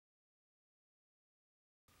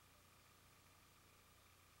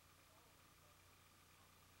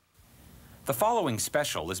The following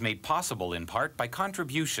special is made possible in part by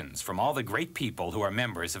contributions from all the great people who are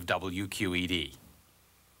members of WQED.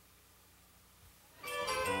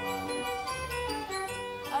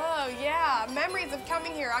 Oh, yeah, memories of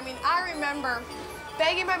coming here. I mean, I remember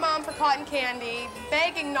begging my mom for cotton candy,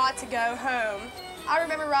 begging not to go home. I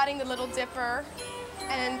remember riding the Little Dipper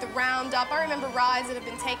and the Roundup. I remember rides that have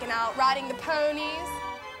been taken out, riding the ponies.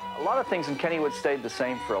 A lot of things in Kennywood stayed the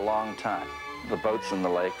same for a long time. The boats in the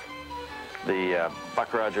lake, the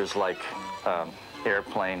Buck Rogers-like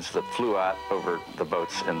airplanes that flew out over the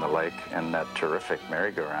boats in the lake, and that terrific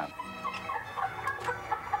merry-go-round.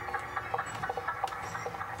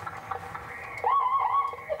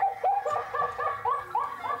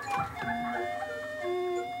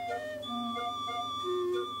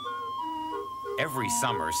 Every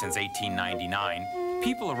summer since 1899,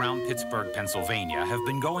 people around Pittsburgh, Pennsylvania have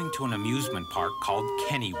been going to an amusement park called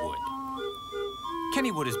Kennywood.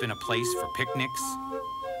 Kennywood has been a place for picnics,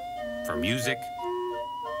 for music,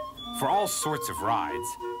 for all sorts of rides,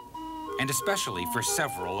 and especially for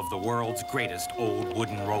several of the world's greatest old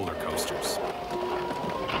wooden roller coasters.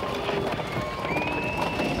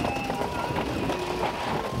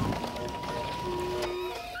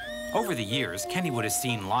 Over the years, Kennywood has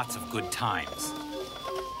seen lots of good times.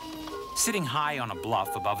 Sitting high on a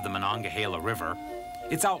bluff above the Monongahela River,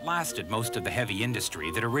 it's outlasted most of the heavy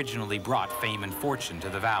industry that originally brought fame and fortune to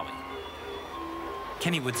the valley.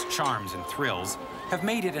 Kennywood's charms and thrills have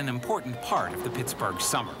made it an important part of the Pittsburgh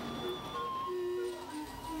summer.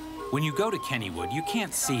 When you go to Kennywood, you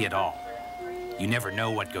can't see it all. You never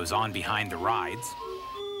know what goes on behind the rides.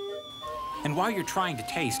 And while you're trying to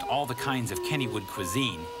taste all the kinds of Kennywood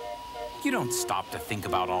cuisine, you don't stop to think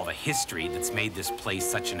about all the history that's made this place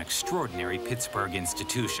such an extraordinary Pittsburgh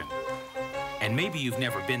institution. And maybe you've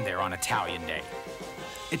never been there on Italian Day.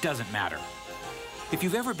 It doesn't matter. If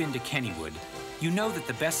you've ever been to Kennywood, you know that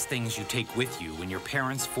the best things you take with you when your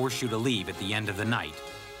parents force you to leave at the end of the night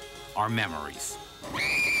are memories.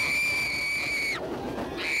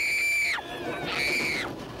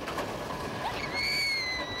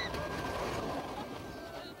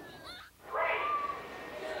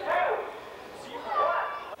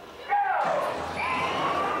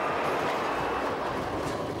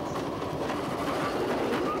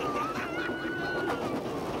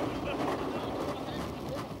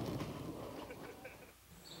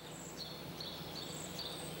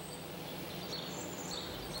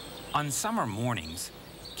 On summer mornings,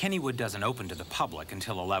 Kennywood doesn't open to the public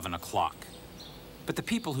until 11 o'clock. But the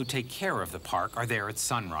people who take care of the park are there at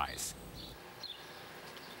sunrise.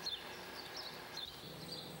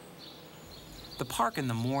 The park in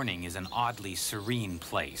the morning is an oddly serene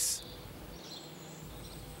place.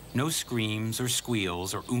 No screams or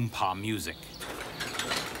squeals or oompa music.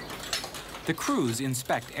 The crews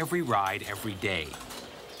inspect every ride every day.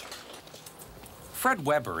 Fred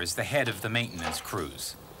Weber is the head of the maintenance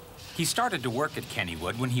crews. He started to work at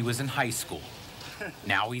Kennywood when he was in high school.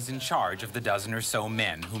 Now he's in charge of the dozen or so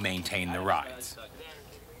men who maintain the rides.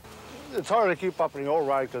 It's hard to keep up in the old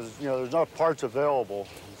ride because, you know, there's not parts available.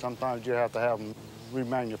 Sometimes you have to have them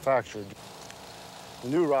remanufactured. The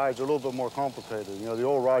new rides are a little bit more complicated. You know, the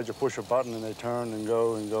old rides, you push a button and they turn and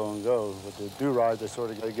go and go and go. But the new rides,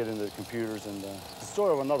 they get into the computers, and it's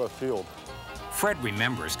sort of another field. Fred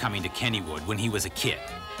remembers coming to Kennywood when he was a kid.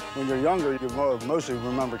 When you're younger, you mostly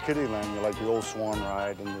remember Kittyland. You like the old Swan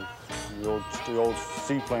ride and the old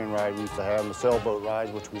seaplane ride we used to have, and the sailboat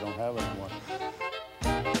ride, which we don't have anymore.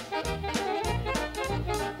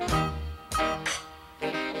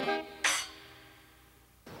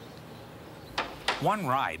 One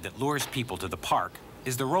ride that lures people to the park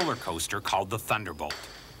is the roller coaster called the Thunderbolt.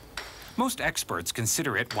 Most experts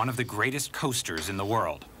consider it one of the greatest coasters in the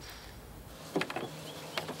world.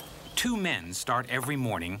 Two men start every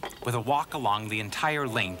morning with a walk along the entire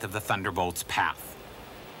length of the Thunderbolt's path.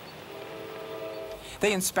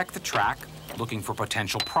 They inspect the track, looking for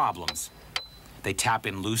potential problems. They tap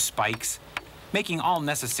in loose spikes, making all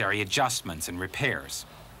necessary adjustments and repairs.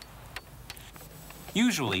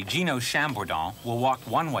 Usually, Gino Chambourdon will walk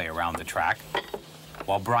one way around the track,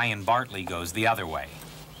 while Brian Bartley goes the other way.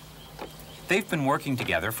 They've been working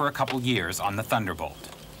together for a couple years on the Thunderbolt.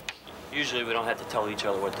 Usually we don't have to tell each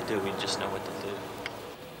other what to do, we just know what to do.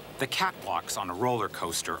 The catwalks on a roller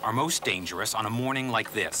coaster are most dangerous on a morning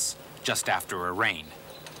like this, just after a rain.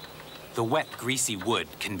 The wet, greasy wood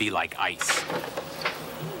can be like ice.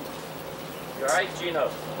 You all right,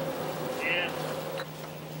 Gino? Yeah.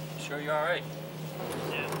 Sure you're all right?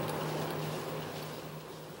 Yeah.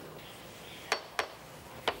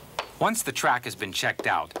 Once the track has been checked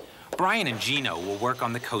out, Brian and Gino will work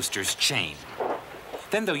on the coaster's chain.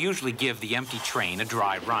 Then they'll usually give the empty train a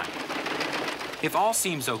dry run. If all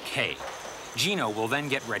seems okay, Gino will then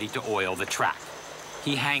get ready to oil the track.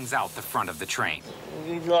 He hangs out the front of the train.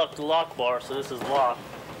 You lock the lock bar, so this is locked.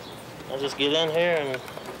 I just get in here and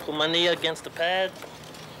put my knee against the pad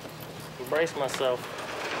and brace myself.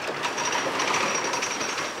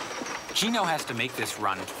 Gino has to make this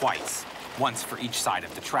run twice, once for each side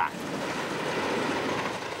of the track.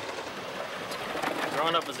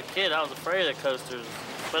 Growing up as a kid, I was afraid of coasters,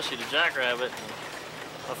 especially the Jackrabbit.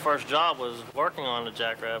 My first job was working on the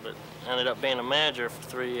Jackrabbit. I ended up being a manager for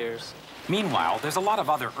 3 years. Meanwhile, there's a lot of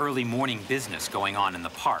other early morning business going on in the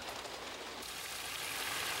park.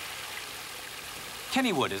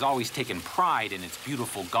 Kennywood has always taken pride in its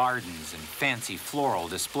beautiful gardens and fancy floral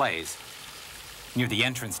displays. Near the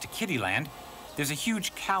entrance to Kittyland, there's a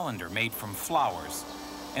huge calendar made from flowers,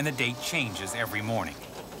 and the date changes every morning.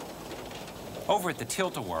 Over at the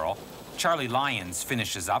Tilt-A-Whirl, Charlie Lyons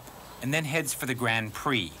finishes up and then heads for the Grand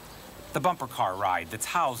Prix, the bumper car ride that's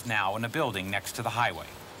housed now in a building next to the highway.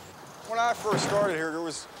 When I first started here, there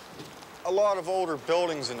was a lot of older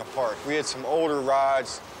buildings in the park. We had some older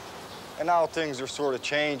rides, and now things are sort of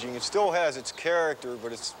changing. It still has its character,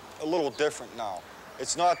 but it's a little different now.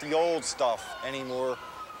 It's not the old stuff anymore.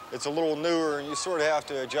 It's a little newer, and you sort of have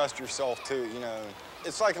to adjust yourself to it, you know.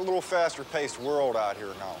 It's like a little faster-paced world out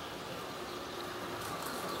here now.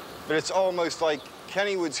 But it's almost like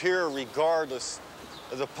Kennywood's here regardless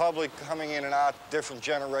of the public coming in and out, different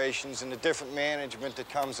generations, and the different management that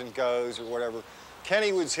comes and goes or whatever.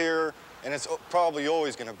 Kennywood's here, and it's probably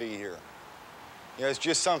always going to be here. You know, it's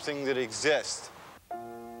just something that exists.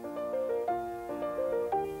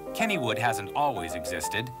 Kennywood hasn't always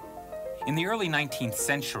existed. In the early 19th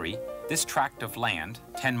century, this tract of land,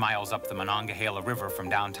 10 miles up the Monongahela River from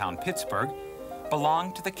downtown Pittsburgh,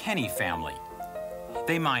 belonged to the Kenny family.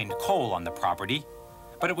 They mined coal on the property,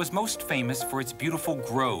 but it was most famous for its beautiful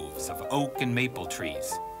groves of oak and maple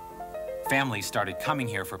trees. Families started coming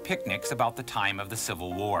here for picnics about the time of the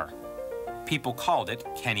Civil War. People called it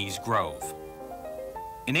Kenny's Grove.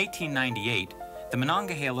 In 1898, the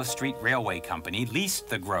Monongahela Street Railway Company leased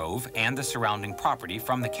the grove and the surrounding property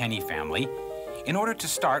from the Kenny family in order to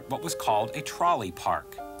start what was called a trolley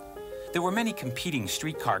park. There were many competing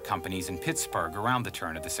streetcar companies in Pittsburgh around the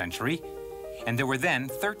turn of the century, and there were then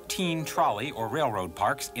 13 trolley or railroad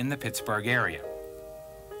parks in the Pittsburgh area.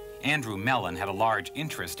 Andrew Mellon had a large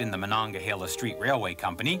interest in the Monongahela Street Railway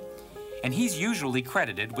Company, and he's usually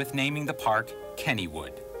credited with naming the park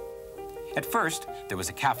Kennywood. At first, there was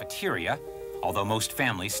a cafeteria, although most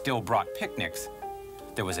families still brought picnics.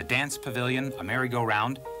 There was a dance pavilion, a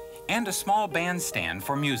merry-go-round, and a small bandstand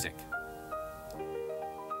for music.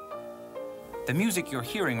 The music you're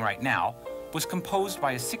hearing right now was composed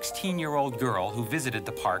by a 16-year-old girl who visited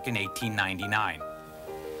the park in 1899.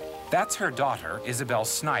 That's her daughter, Isabel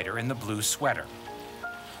Snyder, in the blue sweater.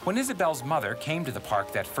 When Isabel's mother came to the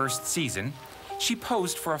park that first season, she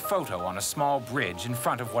posed for a photo on a small bridge in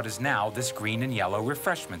front of what is now this green and yellow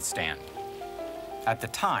refreshment stand. At the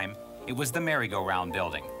time, it was the merry-go-round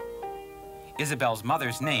building. Isabel's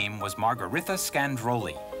mother's name was Margaretha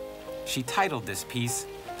Scandroli. She titled this piece,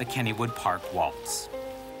 The Kennywood Park Waltz.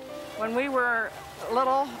 When we were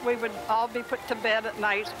little, we would all be put to bed at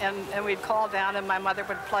night, and we'd call down, and my mother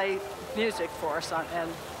would play music for us, and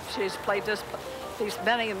she's played this piece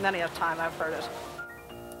many a time. I've heard it.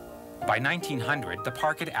 By 1900, the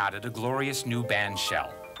park had added a glorious new band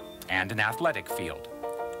shell and an athletic field.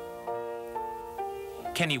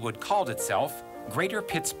 Kennywood called itself Greater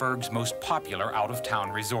Pittsburgh's most popular out-of-town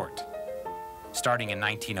resort. Starting in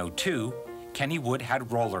 1902, Kennywood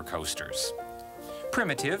had roller coasters.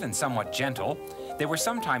 Primitive and somewhat gentle, they were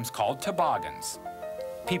sometimes called toboggans.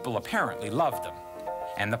 People apparently loved them,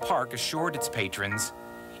 and the park assured its patrons,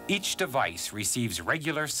 each device receives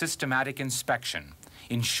regular systematic inspection,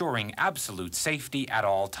 ensuring absolute safety at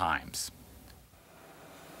all times.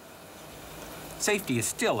 Safety is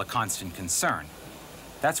still a constant concern.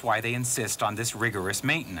 That's why they insist on this rigorous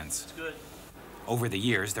maintenance. It's good. Over the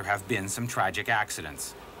years, there have been some tragic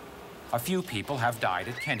accidents. A few people have died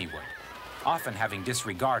at Kennywood, often having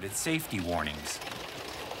disregarded safety warnings.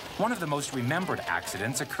 One of the most remembered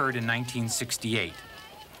accidents occurred in 1968,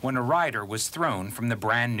 when a rider was thrown from the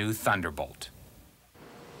brand new Thunderbolt.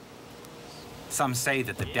 Some say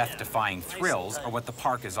that the death-defying thrills are what the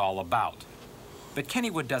park is all about. But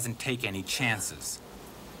Kennywood doesn't take any chances.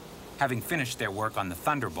 Having finished their work on the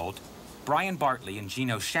Thunderbolt, Brian Bartley and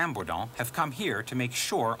Gino Chambourdon have come here to make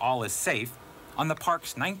sure all is safe on the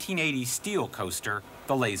park's 1980 steel coaster,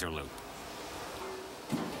 the Laser Loop.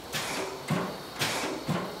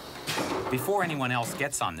 Before anyone else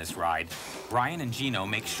gets on this ride, Brian and Gino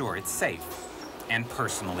make sure it's safe and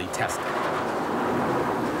personally test it.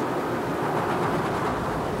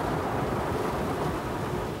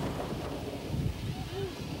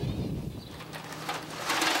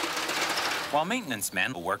 While maintenance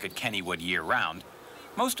men will work at Kennywood year-round,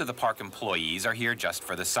 most of the park employees are here just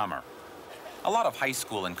for the summer. A lot of high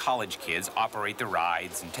school and college kids operate the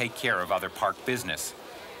rides and take care of other park business.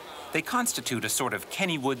 They constitute a sort of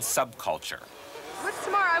Kennywood subculture. What's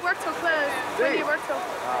tomorrow? I work till close. When do you work till?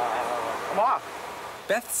 I'm off.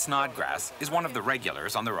 Beth Snodgrass is one of the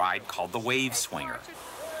regulars on the ride called the Wave Swinger.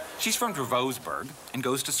 She's from Dravosburg and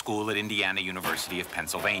goes to school at Indiana University of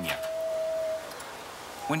Pennsylvania.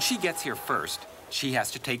 When she gets here first, she has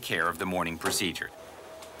to take care of the morning procedure.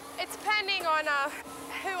 It's depending on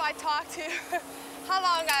who I talk to, how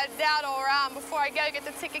long I dawdle around before I go get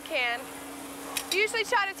the ticket can. Usually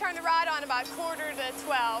try to turn the ride on about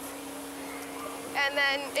 11:45. And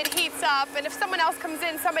then it heats up, and if someone else comes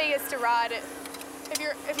in, somebody gets to ride it,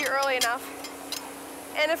 if you're early enough.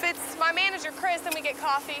 And if it's my manager, Chris, then we get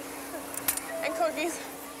coffee and cookies.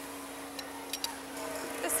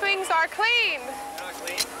 The swings are clean. They're not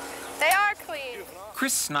clean? They are clean.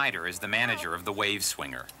 Chris Snyder is the manager of the Wave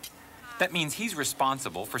Swinger. That means he's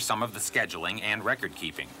responsible for some of the scheduling and record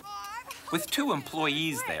keeping. With 2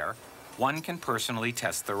 employees there, one can personally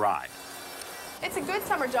test the ride. It's a good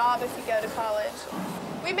summer job if you go to college.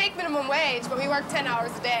 We make minimum wage, but we work 10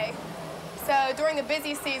 hours a day. So during the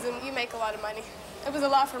busy season, you make a lot of money. It was a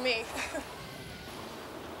lot for me.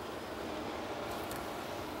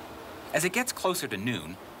 As it gets closer to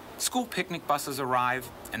noon, school picnic buses arrive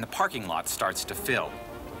and the parking lot starts to fill.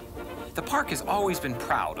 The park has always been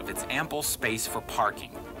proud of its ample space for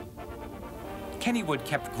parking. Kennywood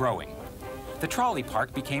kept growing. The trolley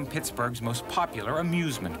park became Pittsburgh's most popular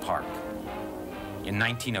amusement park. In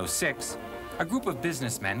 1906, a group of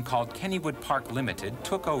businessmen called Kennywood Park Limited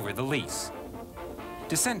took over the lease.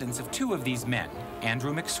 Descendants of 2 of these men,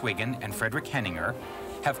 Andrew McSwiggan and Frederick Henninger,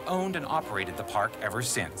 have owned and operated the park ever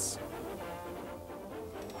since.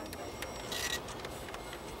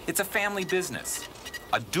 It's a family business,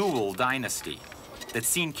 a dual dynasty that's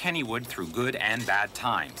seen Kennywood through good and bad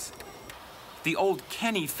times. The old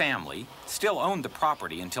Kenny family still owned the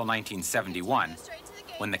property until 1971,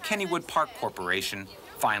 when the Kennywood Park Corporation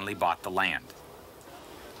finally bought the land.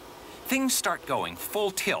 Things start going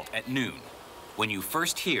full tilt at noon, when you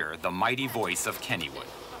first hear the mighty voice of Kennywood.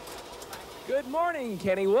 Good morning,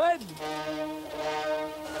 Kennywood.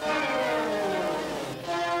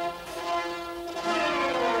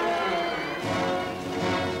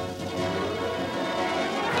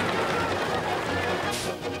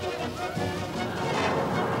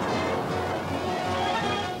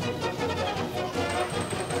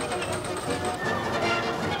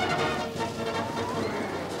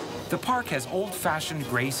 The park has old-fashioned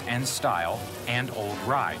grace and style and old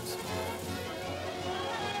rides.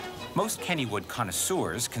 Most Kennywood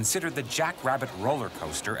connoisseurs consider the Jackrabbit roller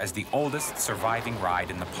coaster as the oldest surviving ride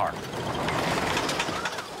in the park.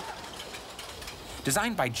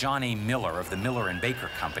 Designed by John A. Miller of the Miller and Baker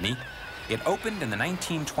Company, it opened in the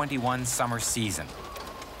 1921 summer season.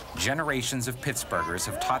 Generations of Pittsburghers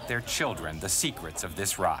have taught their children the secrets of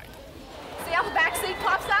this ride. See how the back seat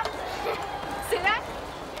pops up? See that?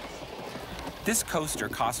 This coaster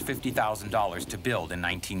cost $50,000 to build in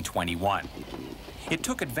 1921. It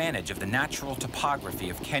took advantage of the natural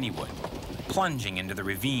topography of Kennywood, plunging into the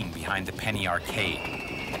ravine behind the Penny Arcade.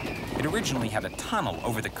 It originally had a tunnel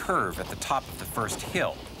over the curve at the top of the first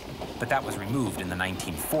hill, but that was removed in the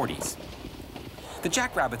 1940s. The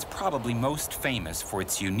Jackrabbit's probably most famous for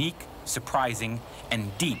its unique, surprising,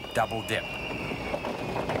 and deep double dip.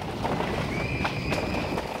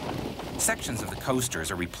 Sections of the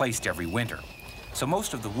coasters are replaced every winter, so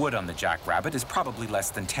most of the wood on the Jackrabbit is probably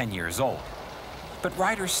less than 10 years old. But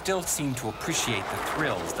riders still seem to appreciate the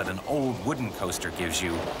thrills that an old wooden coaster gives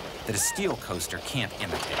you that a steel coaster can't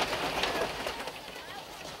imitate.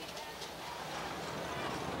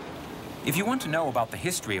 If you want to know about the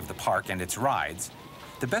history of the park and its rides,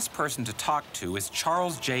 the best person to talk to is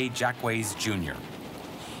Charles J. Jacquays, Jr.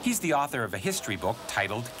 He's the author of a history book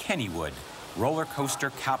titled Kennywood, Roller Coaster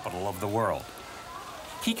Capital of the World.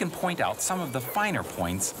 He can point out some of the finer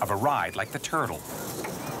points of a ride like the Turtle.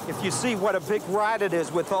 If you see what a big ride it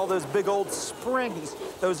is with all those big old springs,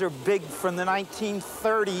 those are big from the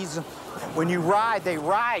 1930s. When you ride, they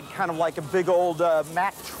ride kind of like a big old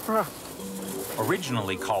Mack truck.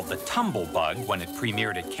 Originally called the Tumblebug when it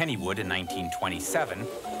premiered at Kennywood in 1927,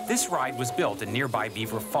 this ride was built in nearby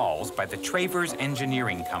Beaver Falls by the Travers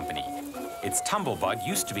Engineering Company. Its Tumblebud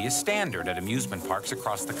used to be a standard at amusement parks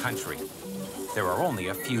across the country. There are only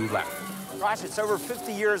a few left. Gosh, it's over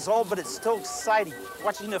 50 years old, but it's still exciting.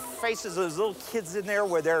 Watching the faces of those little kids in there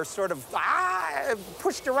where they're sort of,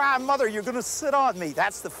 pushed around, Mother, you're gonna sit on me.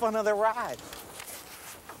 That's the fun of the ride.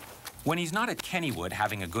 When he's not at Kennywood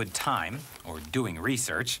having a good time or doing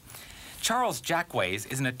research, Charles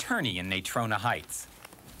Jackways is an attorney in Natrona Heights.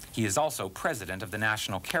 He is also president of the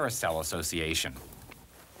National Carousel Association.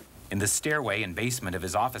 In the stairway and basement of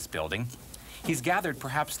his office building, he's gathered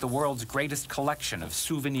perhaps the world's greatest collection of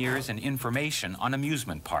souvenirs and information on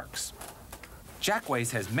amusement parks.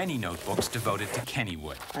 Jackways has many notebooks devoted to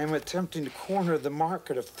Kennywood. I'm attempting to corner the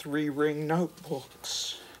market of 3-ring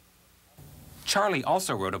notebooks. Charlie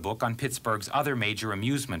also wrote a book on Pittsburgh's other major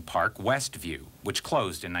amusement park, Westview, which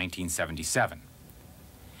closed in 1977.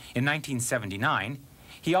 In 1979,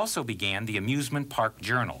 he also began the Amusement Park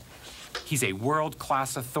Journal. He's a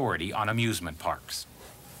world-class authority on amusement parks.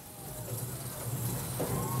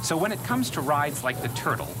 So when it comes to rides like the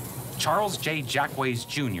Turtle, Charles J. Jackways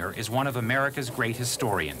Jr. is one of America's great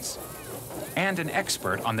historians and an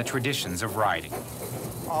expert on the traditions of riding.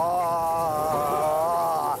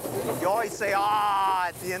 Ah, you always say,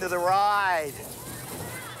 at the end of the ride.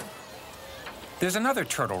 There's another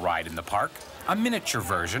turtle ride in the park, a miniature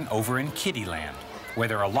version over in Kiddieland, where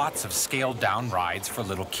there are lots of scaled-down rides for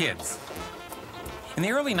little kids. In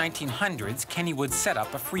the early 1900s, Kennywood set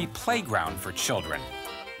up a free playground for children.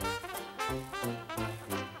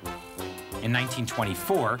 In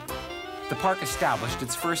 1924, the park established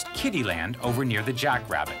its first Kiddieland over near the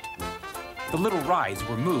Jackrabbit. The little rides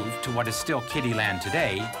were moved to what is still Kiddieland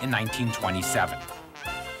today in 1927.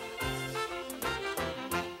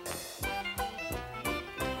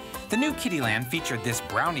 The new Kiddieland featured this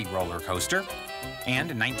brownie roller coaster,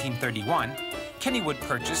 and in 1931, Kennywood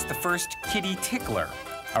purchased the first Kiddie Tickler,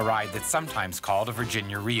 a ride that's sometimes called a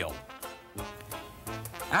Virginia Reel.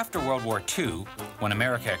 After World War II, when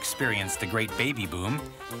America experienced the great baby boom,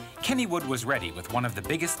 Kennywood was ready with one of the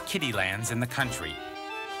biggest Kiddielands in the country.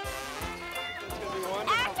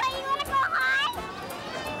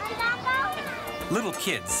 Little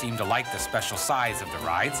kids seem to like the special size of the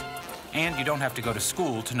rides, and you don't have to go to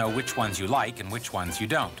school to know which ones you like and which ones you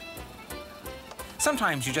don't.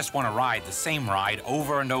 Sometimes you just want to ride the same ride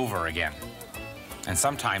over and over again. And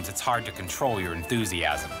sometimes it's hard to control your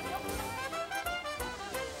enthusiasm.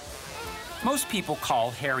 Most people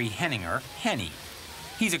call Harry Henninger Henny.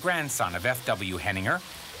 He's a grandson of F.W. Henninger,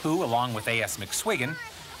 who, along with A.S. McSwiggan,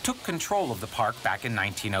 took control of the park back in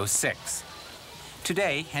 1906.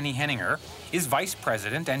 Today, Henny Henninger is vice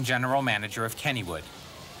president and general manager of Kennywood,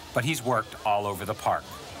 but he's worked all over the park.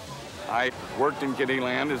 I worked in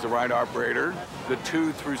Kiddieland as a ride operator. The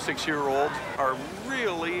 2 through 6-year-olds are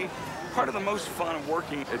really part of the most fun of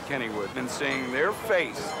working at Kennywood, and seeing their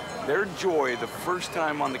face, their joy the first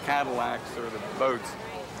time on the Cadillacs or the boats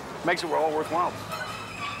makes it all worthwhile.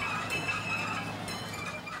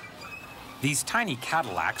 These tiny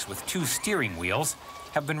Cadillacs with 2 steering wheels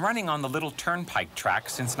have been running on the little turnpike track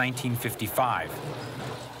since 1955.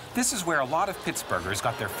 This is where a lot of Pittsburghers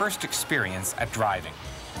got their first experience at driving.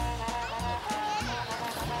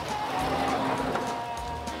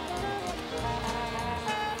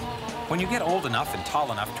 When you get old enough and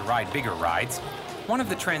tall enough to ride bigger rides, one of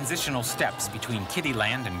the transitional steps between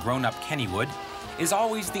Kiddieland and grown-up Kennywood is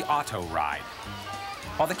always the auto ride.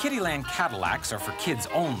 While the Kiddieland Cadillacs are for kids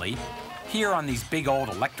only, here on these big old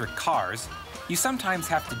electric cars, you sometimes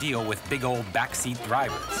have to deal with big old backseat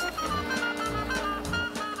drivers.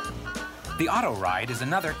 The auto ride is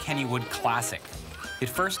another Kennywood classic. It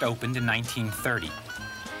first opened in 1930.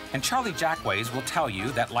 And Charlie Jackways will tell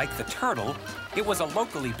you that, like the Turtle, it was a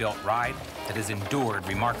locally built ride that has endured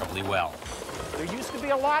remarkably well. There used to be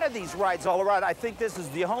a lot of these rides all around. I think this is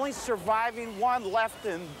the only surviving one left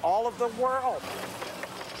in all of the world.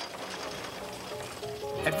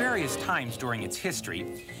 At various times during its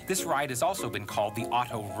history, this ride has also been called the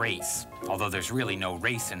Auto Race, although there's really no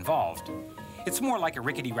race involved. It's more like a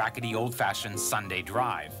rickety-rackety, old-fashioned Sunday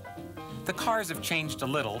drive. The cars have changed a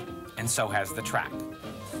little, and so has the track.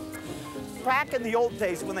 Back in the old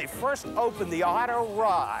days, when they first opened the auto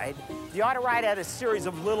ride had a series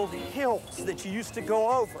of little hills that you used to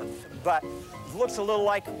go over. But it looks a little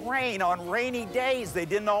like rain. On rainy days, they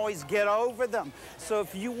didn't always get over them. So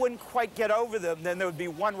if you wouldn't quite get over them, then there would be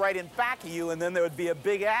one right in back of you, and then there would be a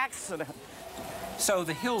big accident. So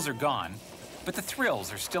the hills are gone, but the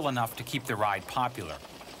thrills are still enough to keep the ride popular.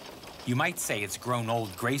 You might say it's grown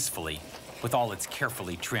old gracefully, with all its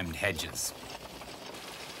carefully trimmed hedges.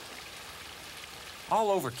 All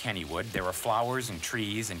over Kennywood, there are flowers and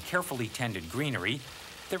trees and carefully tended greenery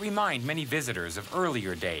that remind many visitors of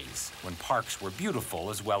earlier days when parks were beautiful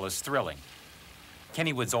as well as thrilling.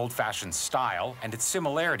 Kennywood's old-fashioned style and its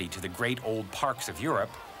similarity to the great old parks of Europe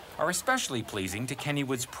are especially pleasing to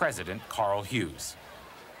Kennywood's president, Carl Hughes.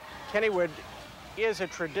 Kennywood is a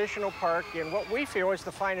traditional park in what we feel is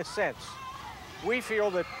the finest sense. We feel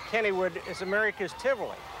that Kennywood is America's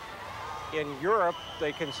Tivoli. In Europe,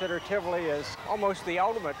 they consider Tivoli as almost the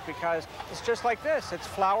ultimate because it's just like this. It's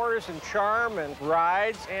flowers and charm and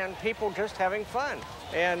rides and people just having fun.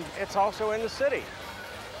 And it's also in the city.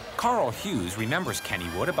 Carl Hughes remembers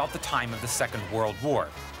Kennywood about the time of the Second World War,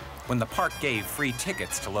 when the park gave free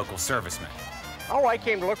tickets to local servicemen. Oh, I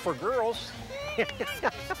came to look for girls.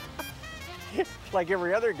 Like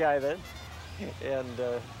every other guy then.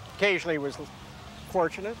 And occasionally was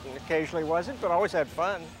fortunate and occasionally wasn't, but always had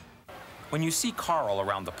fun. When you see Carl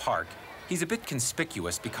around the park, he's a bit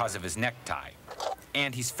conspicuous because of his necktie.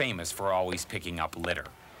 And he's famous for always picking up litter.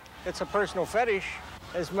 It's a personal fetish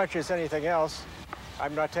as much as anything else.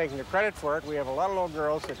 I'm not taking the credit for it. We have a lot of little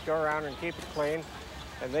girls that go around and keep it clean,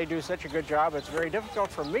 and they do such a good job, it's very difficult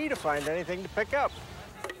for me to find anything to pick up.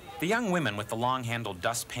 The young women with the long-handled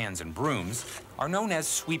dustpans and brooms are known as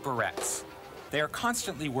sweeperettes. They are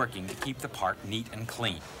constantly working to keep the park neat and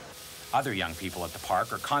clean. Other young people at the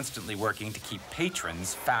park are constantly working to keep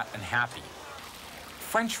patrons fat and happy.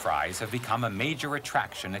 French fries have become a major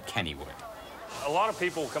attraction at Kennywood. A lot of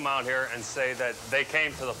people come out here and say that they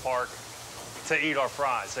came to the park to eat our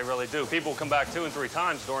fries. They really do. People come back 2 and 3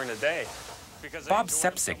 times during the day. Bob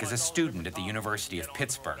Sebak is a student at the University of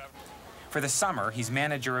Pittsburgh. For the summer, he's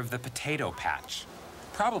manager of the Potato Patch,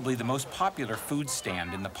 probably the most popular food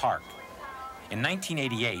stand in the park. In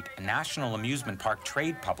 1988, a National Amusement Park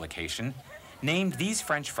trade publication named these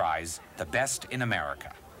French fries the best in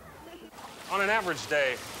America. On an average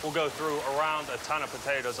day, we'll go through around a ton of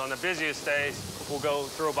potatoes. On the busiest days, we'll go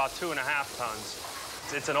through about 2.5 tons.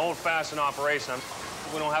 It's an old-fashioned operation.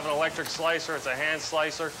 We don't have an electric slicer, it's a hand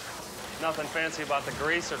slicer. Nothing fancy about the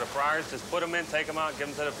grease or the fryers. Just put them in, take them out, give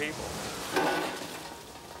them to the people.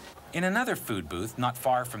 In another food booth not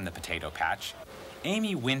far from the Potato Patch,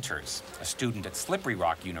 Amy Winters, a student at Slippery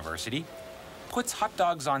Rock University, puts hot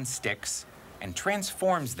dogs on sticks and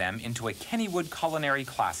transforms them into a Kennywood culinary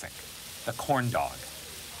classic, the corn dog.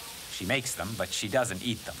 She makes them, but she doesn't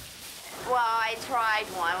eat them. Well, I tried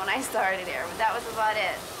one when I started here, but that was about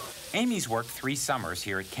it. Amy's worked 3 summers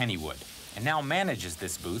here at Kennywood and now manages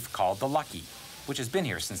this booth called The Lucky, which has been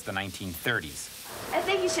here since the 1930s. I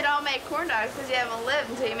think you should all make corn dogs because you haven't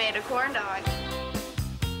lived until you made a corn dog.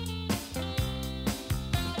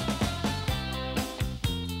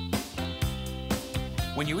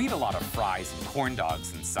 When you eat a lot of fries and corn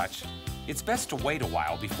dogs and such, it's best to wait a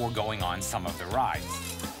while before going on some of the rides.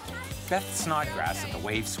 Beth Snodgrass at the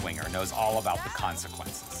Wave Swinger knows all about the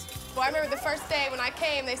consequences. Well, I remember the first day when I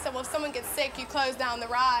came, they said, well, if someone gets sick, you close down the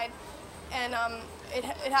ride, and it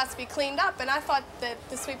has to be cleaned up. And I thought that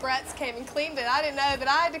the sweeperettes came and cleaned it. I didn't know that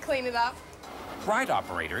I had to clean it up. Ride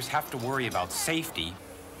operators have to worry about safety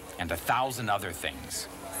and 1,000 other things.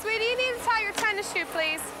 Sweetie, you need to tie your tennis shoe,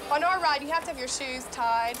 please. On our ride, you have to have your shoes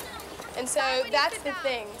tied. And so that's the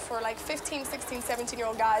thing for like 15, 16,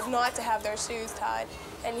 17-year-old guys not to have their shoes tied.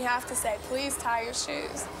 And you have to say, please tie your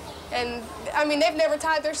shoes. And I mean, they've never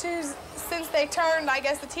tied their shoes since they turned, I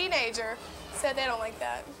guess, a teenager. So they don't like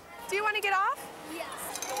that. Do you want to get off? Yes.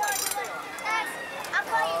 I'm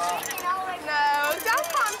calling chicken all the way. No, don't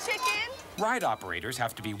call him chicken. Ride operators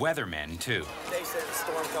have to be weathermen, too. They said the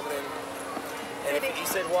storm coming in. And if he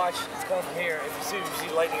said, watch, it's coming from here. If you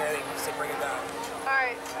see lightning or anything, he said, bring it down. All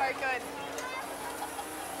right, good.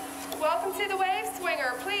 Welcome to the Wave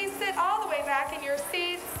Swinger. Please sit all the way back in your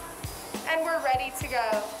seats, and we're ready to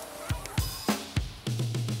go.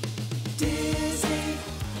 Dizzy,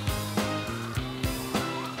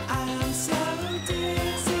 I'm so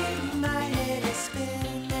dizzy, my head is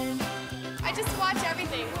spinning. I just watch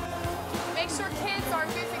everything. Make sure kids aren't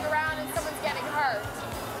goofing around and someone's getting hurt.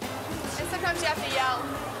 And sometimes you have to yell.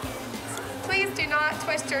 Please do not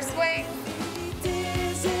twist your swing.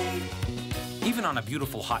 Even on a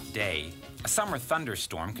beautiful hot day, a summer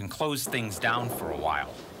thunderstorm can close things down for a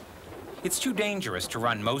while. It's too dangerous to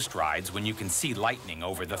run most rides when you can see lightning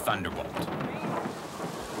over the Thunderbolt.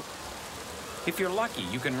 If you're lucky,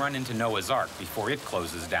 you can run into Noah's Ark before it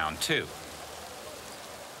closes down, too.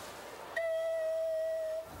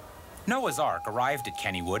 Noah's Ark arrived at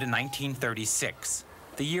Kennywood in 1936,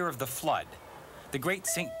 the year of the flood, the great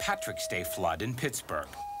St. Patrick's Day flood in Pittsburgh.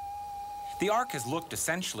 The Ark has looked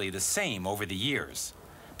essentially the same over the years,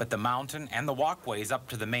 but the mountain and the walkways up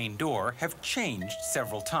to the main door have changed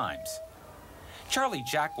several times. Charlie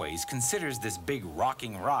Jackways considers this big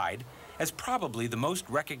rocking ride as probably the most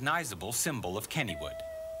recognizable symbol of Kennywood.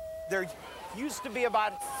 There used to be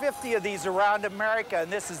about 50 of these around America,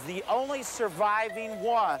 and this is the only surviving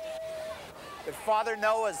one. But Father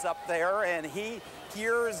Noah's up there, and he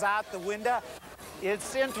peers out the window.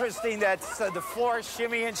 It's interesting that the floor is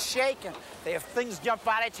shimmy and shaking. If things jump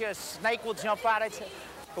out at you, a snake will jump out at you.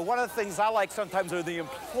 But one of the things I like sometimes are the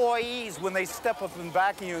employees when they step up in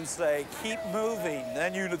back of you and say, keep moving.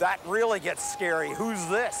 Then that really gets scary. Who's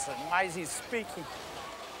this and why is he speaking?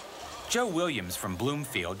 Joe Williams from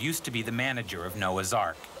Bloomfield used to be the manager of Noah's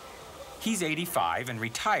Ark. He's 85 and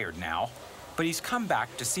retired now, but he's come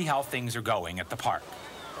back to see how things are going at the park.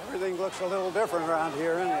 Everything looks a little different around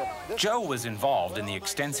here, isn't it? Joe was involved in the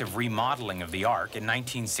extensive remodeling of the Ark in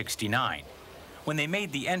 1969, when they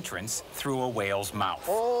made the entrance through a whale's mouth.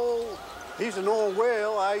 Oh, he's an old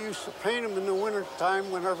whale. I used to paint him in the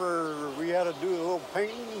wintertime whenever we had to do a little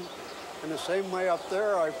painting. In the same way up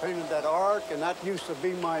there, I painted that Ark, and that used to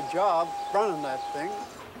be my job, running that thing.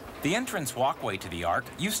 The entrance walkway to the Ark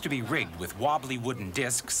used to be rigged with wobbly wooden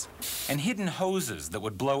discs and hidden hoses that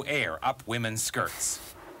would blow air up women's skirts.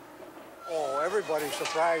 Oh, everybody's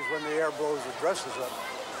surprised when the air blows the dresses up.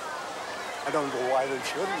 I don't know why they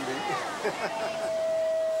shouldn't be.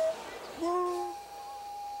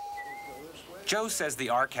 Joe says the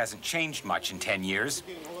Ark hasn't changed much in 10 years,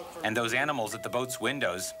 and those animals at the boat's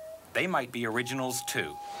windows, they might be originals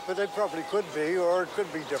too. But they probably could be, or it could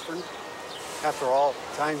be different. After all,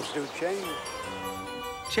 times do change.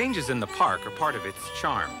 Changes in the park are part of its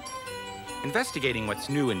charm. Investigating what's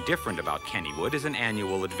new and different about Kennywood is an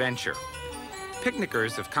annual adventure.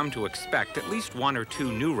 Picnickers have come to expect at least 1 or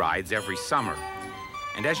 2 new rides every summer.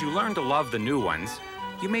 And as you learn to love the new ones,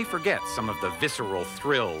 you may forget some of the visceral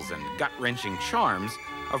thrills and gut-wrenching charms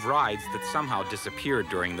of rides that somehow disappeared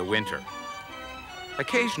during the winter.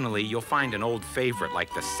 Occasionally, you'll find an old favorite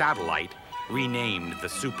like the Satellite, renamed the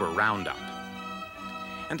Super Roundup.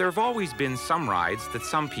 And there have always been some rides that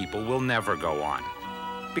some people will never go on,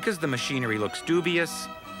 because the machinery looks dubious,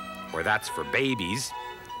 or that's for babies,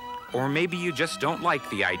 or maybe you just don't like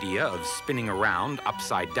the idea of spinning around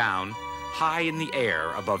upside down, high in the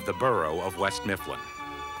air above the borough of West Mifflin.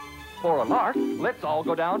 For a lark, let's all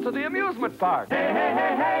go down to the amusement park. Hey, hey,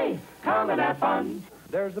 hey, hey, come and have fun.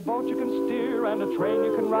 There's a boat you can steer and a train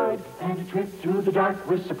you can ride, and a trip through the dark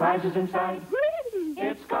with surprises inside.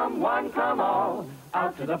 It's come one, come all,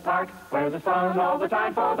 out to the park where there's fun all the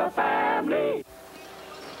time for the family.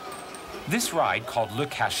 This ride, called Le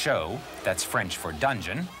Cachot, that's French for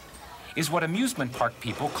dungeon, is what amusement park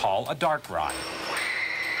people call a dark ride.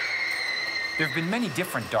 There have been many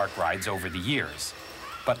different dark rides over the years,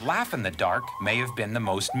 but Laugh in the Dark may have been the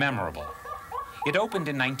most memorable. It opened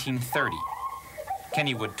in 1930.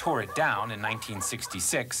 Kennywood tore it down in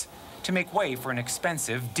 1966 to make way for an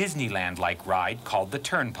expensive Disneyland-like ride called the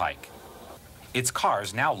Turnpike. Its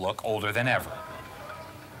cars now look older than ever.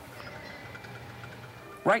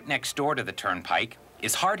 Right next door to the Turnpike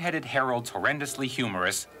is Hard-Headed Harold's horrendously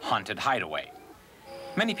humorous Haunted Hideaway.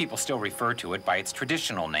 Many people still refer to it by its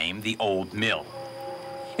traditional name, the Old Mill.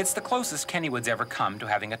 It's the closest Kennywood's ever come to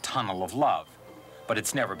having a tunnel of love, but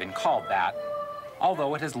it's never been called that,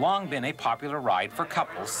 although it has long been a popular ride for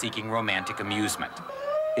couples seeking romantic amusement.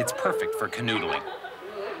 It's perfect for canoodling.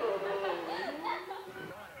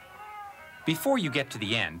 Before you get to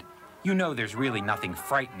the end, you know there's really nothing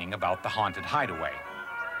frightening about the Haunted Hideaway.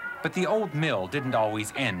 But the Old Mill didn't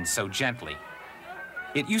always end so gently.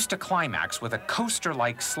 It used to climax with a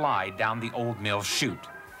coaster-like slide down the Old Mill chute.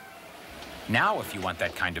 Now, if you want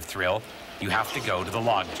that kind of thrill, you have to go to the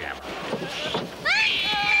Log Jammer.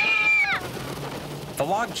 The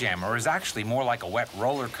Log Jammer is actually more like a wet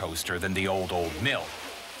roller coaster than the Old Mill.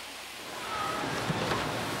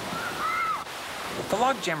 The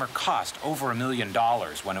Log Jammer cost over $1 million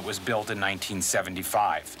when it was built in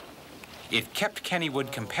 1975. It kept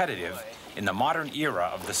Kennywood competitive in the modern era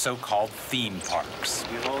of the so-called theme parks.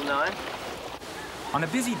 You hold 9? On a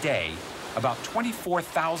busy day, about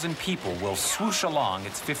 24,000 people will swoosh along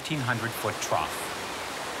its 1,500-foot trough.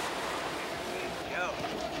 Go.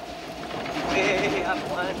 Way up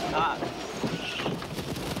on top.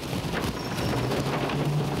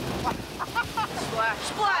 Splash.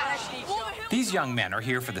 Splash. These young men are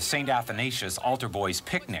here for the St. Athanasius Altar Boys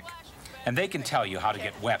Picnic, and they can tell you how to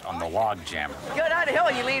get wet on the Log Jammer. You go down the hill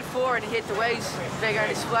and you lean forward and hit the waves bigger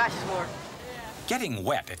and it splashes more. Getting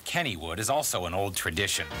wet at Kennywood is also an old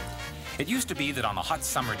tradition. It used to be that on a hot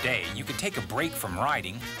summer day, you could take a break from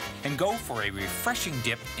riding and go for a refreshing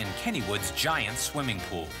dip in Kennywood's giant swimming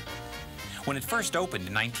pool. When it first opened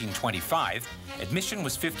in 1925, admission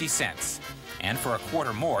was 50 cents, And for a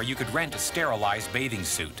quarter more, you could rent a sterilized bathing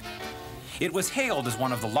suit. It was hailed as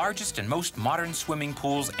one of the largest and most modern swimming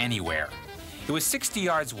pools anywhere. It was 60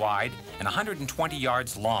 yards wide and 120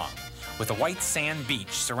 yards long, with a white sand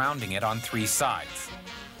beach surrounding it on 3 sides.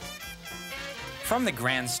 From the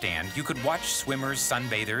grandstand, you could watch swimmers,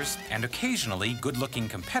 sunbathers, and occasionally good-looking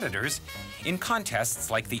competitors in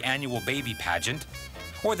contests like the annual baby pageant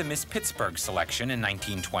or the Miss Pittsburgh selection in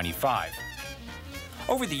 1925.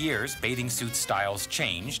 Over the years, bathing suit styles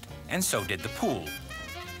changed, and so did the pool.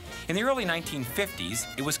 In the early 1950s,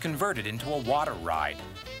 it was converted into a water ride,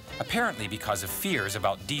 apparently because of fears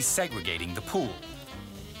about desegregating the pool.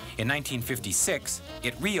 In 1956,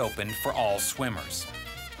 it reopened for all swimmers.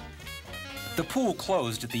 The pool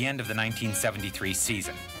closed at the end of the 1973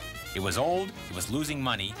 season. It was old, it was losing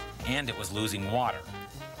money, and it was losing water.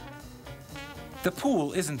 The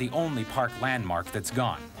pool isn't the only park landmark that's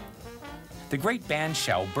gone. The Great Band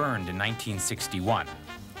Shell burned in 1961.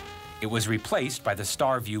 It was replaced by the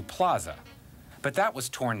Starview Plaza, but that was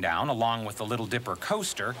torn down along with the Little Dipper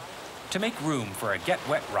coaster to make room for a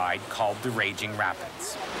get-wet ride called the Raging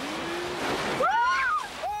Rapids.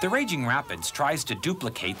 The Raging Rapids tries to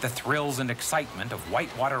duplicate the thrills and excitement of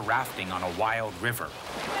whitewater rafting on a wild river.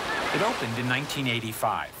 It opened in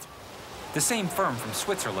 1985. The same firm from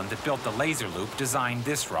Switzerland that built the Laser Loop designed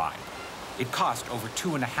this ride. It cost over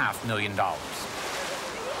 $2.5 million. Welcome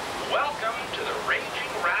to the Raging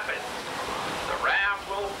Rapids. The raft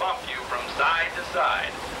will bump you from side to side,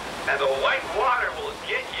 and the white water will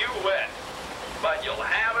get you wet. But you'll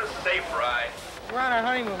have a safe ride. We're on our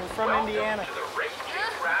honeymoon. We're from Indiana. To the Raging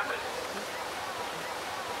Rapids.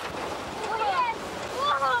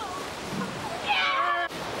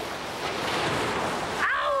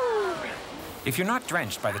 If you're not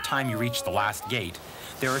drenched by the time you reach the last gate,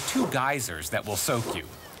 there are 2 geysers that will soak you.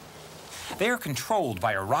 They are controlled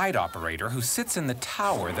by a ride operator who sits in the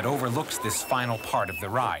tower that overlooks this final part of the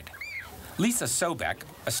ride. Lisa Sebak,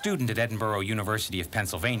 a student at Edinburgh University of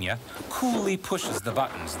Pennsylvania, coolly pushes the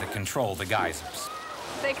buttons that control the geysers.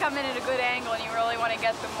 They come in at a good angle and you really want to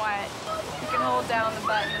get them wet. You can hold down the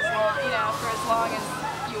button as long, for as long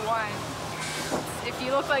as you want. If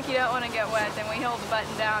you look like you don't want to get wet, then we hold the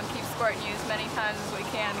button down, keep squirting you as many times as we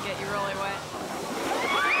can to get you really wet.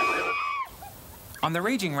 On the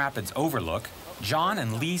Raging Rapids overlook, John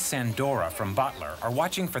and Lee Sandora from Butler are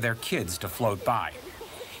watching for their kids to float by.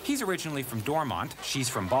 He's originally from Dormont, she's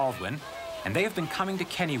from Baldwin, and they have been coming to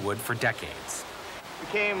Kennywood for decades. We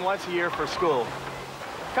came once a year for school.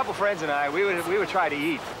 A couple friends and I, we would try to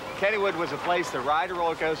eat. Kennywood was a place to ride the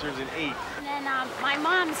roller coasters and eat. And then my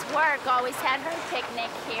mom's work always had her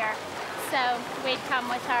picnic here, so we'd come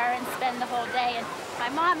with her and spend the whole day. And my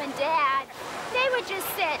mom and dad, they would just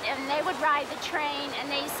sit and they would ride the train, and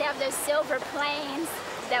they used to have those silver planes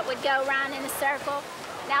that would go around in a circle.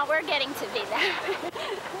 Now we're getting to be that.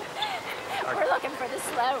 We're looking for the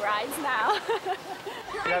slow rides now.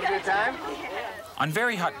 You have a good time? On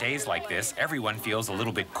very hot days like this, everyone feels a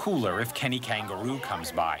little bit cooler if Kenny Kangaroo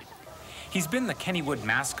comes by. He's been the Kennywood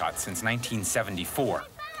mascot since 1974,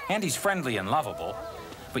 and he's friendly and lovable,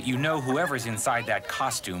 but you know whoever's inside that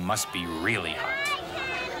costume must be really hot.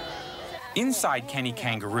 Inside Kenny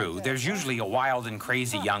Kangaroo, there's usually a wild and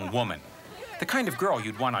crazy young woman, the kind of girl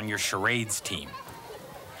you'd want on your charades team.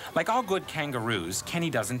 Like all good kangaroos, Kenny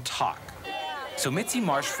doesn't talk. So Mitzi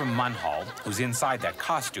Marsh from Munhall, who's inside that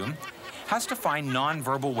costume, has to find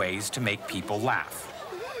non-verbal ways to make people laugh.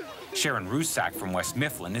 Sharon Rusak from West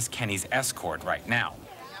Mifflin is Kenny's escort right now.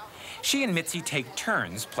 She and Mitzi take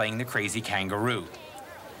turns playing the crazy kangaroo.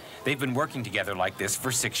 They've been working together like this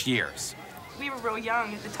for 6 years. We were real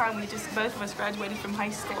young at the time. Both of us graduated from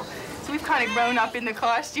high school. So we've kind of grown up in the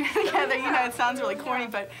costume together. It sounds really corny,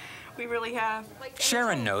 but we really have.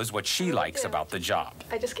 Sharon knows what she likes about the job.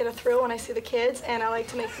 I just get a thrill when I see the kids, and I like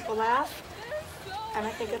to make people laugh. And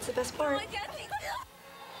I think that's the best part.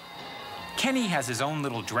 Kenny has his own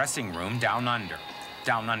little dressing room down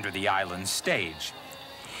under the island's stage.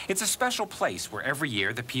 It's a special place where every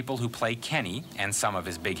year the people who play Kenny and some of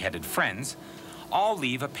his big-headed friends all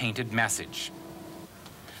leave a painted message.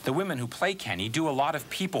 The women who play Kenny do a lot of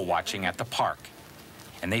people watching at the park,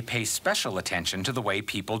 and they pay special attention to the way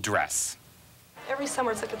people dress. Every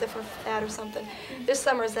summer it's like a different ad or something. This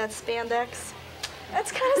summer is that spandex.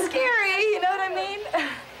 That's kind of scary, you know what I mean?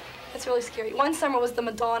 It's really scary. One summer was the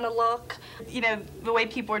Madonna look. The way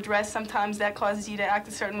people are dressed, sometimes that causes you to act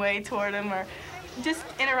a certain way toward them or just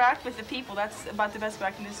interact with the people. That's about the best way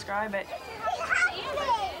I can describe it.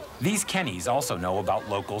 These Kennys also know about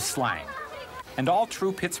local slang. And all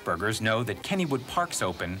true Pittsburghers know that Kennywood Park's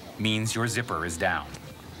open means your zipper is down.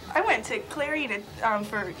 I went to Clarion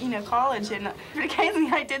for, college, and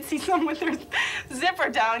occasionally I did see someone with their zipper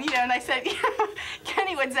down, and I said,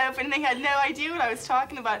 Kennywood's open, and they had no idea what I was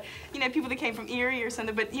talking about. People that came from Erie or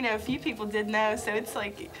something, but, a few people did know, so it's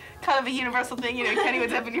like kind of a universal thing,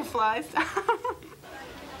 Kennywood's open, your flies.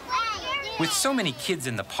 With so many kids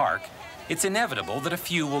in the park, it's inevitable that a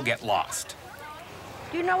few will get lost.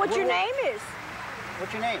 Do you know what your name is?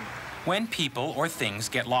 What's your name? When people or things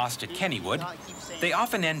get lost at Kennywood, they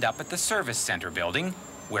often end up at the Service Center building,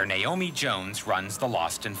 where Naomi Jones runs the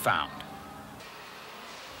Lost and Found.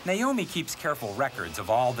 Naomi keeps careful records of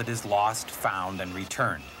all that is lost, found, and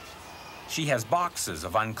returned. She has boxes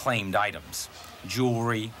of unclaimed items: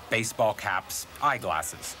 jewelry, baseball caps,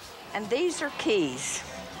 eyeglasses. And these are keys.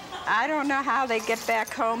 I don't know how they get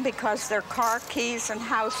back home because they're car keys and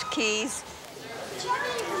house keys. Do you have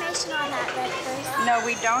any information on that red purse? No,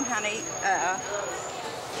 we don't, honey.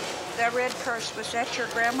 The red purse, was that your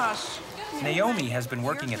grandma's? Naomi has been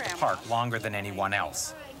working at the park longer than anyone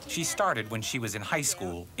else. She started when she was in high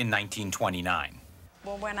school in 1929.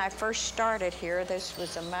 Well, when I first started here, this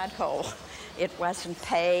was a mud hole. It wasn't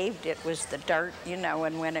paved, it was the dirt,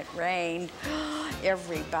 and when it rained,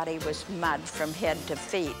 everybody was mud from head to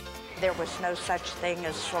feet. There was no such thing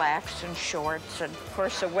as slacks and shorts, and of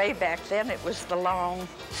course, way back then, it was the long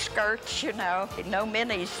skirts, no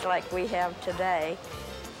minis like we have today.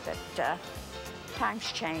 But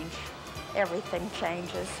times change, everything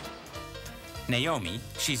changes. Naomi,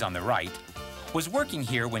 she's on the right, was working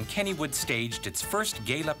here when Kennywood staged its first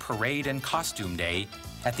gala parade and costume day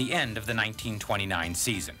at the end of the 1929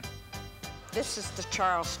 season. This is the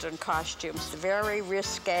Charleston costumes, very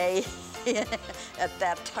risque at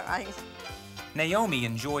that time. Naomi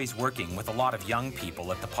enjoys working with a lot of young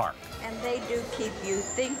people at the park. And they do keep you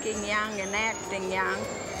thinking young and acting young,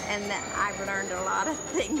 and I've learned a lot of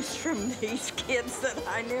things from these kids that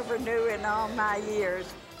I never knew in all my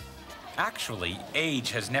years. Actually,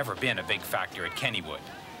 age has never been a big factor at Kennywood.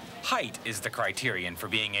 Height is the criterion for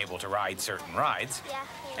being able to ride certain rides. Yeah.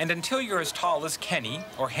 And until you're as tall as Kenny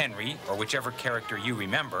or Henry or whichever character you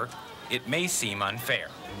remember, it may seem unfair.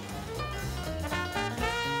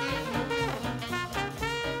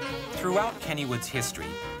 Throughout Kennywood's history,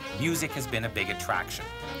 music has been a big attraction.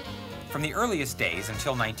 From the earliest days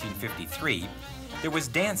until 1953, there was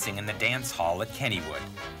dancing in the dance hall at Kennywood.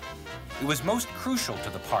 It was most crucial to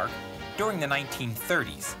the park during the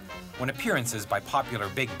 1930s, when appearances by popular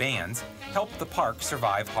big bands helped the park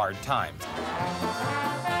survive hard times.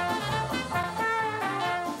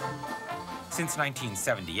 Since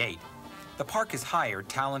 1978, the park has hired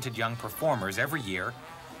talented young performers every year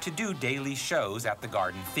to do daily shows at the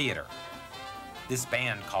Garden Theater. This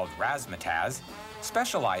band, called Razzmatazz,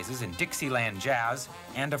 specializes in Dixieland jazz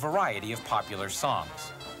and a variety of popular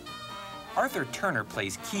songs. Arthur Turner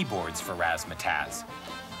plays keyboards for Razzmatazz.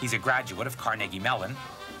 He's a graduate of Carnegie Mellon,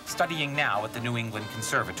 studying now at the New England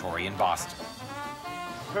Conservatory in Boston.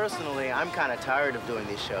 Personally, I'm kind of tired of doing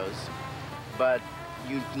these shows, but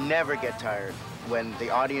you never get tired. When the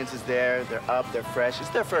audience is there, they're up, they're fresh, it's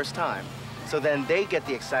their first time. So then they get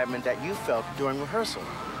the excitement that you felt during rehearsal.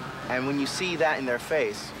 And when you see that in their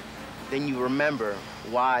face, then you remember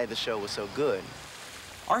why the show was so good.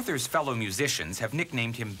 Arthur's fellow musicians have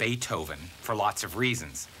nicknamed him Beethoven for lots of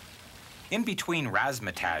reasons. In between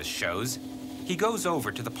Razzmatazz shows, he goes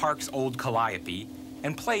over to the park's old calliope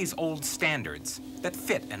and plays old standards that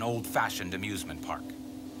fit an old-fashioned amusement park.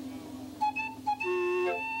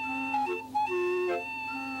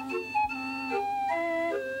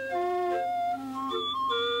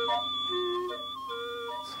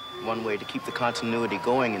 One way to keep the continuity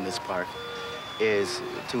going in this park is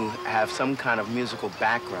to have some kind of musical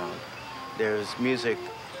background. There's music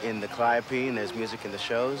in the calliope and there's music in the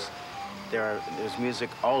shows. There's music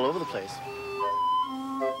all over the place.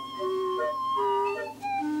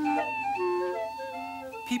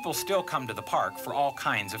 People still come to the park for all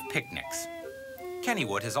kinds of picnics.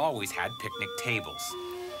 Kennywood has always had picnic tables.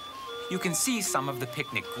 You can see some of the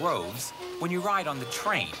picnic groves when you ride on the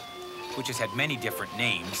train, which has had many different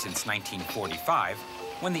names since 1945,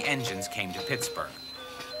 when the engines came to Pittsburgh.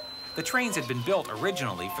 The trains had been built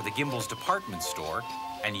originally for the Gimbel's department store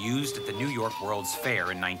and used at the New York World's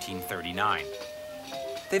Fair in 1939.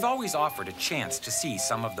 They've always offered a chance to see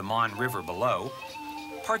some of the Mon River below,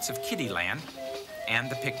 parts of Kittyland,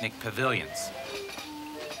 and the picnic pavilions.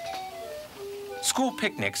 School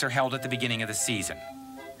picnics are held at the beginning of the season.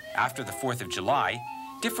 After the 4th of July,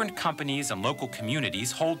 different companies and local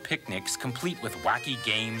communities hold picnics complete with wacky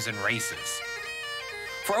games and races.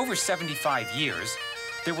 For over 75 years,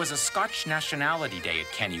 there was a Scotch Nationality Day at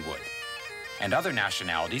Kennywood, and other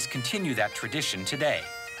nationalities continue that tradition today.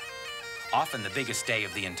 Often the biggest day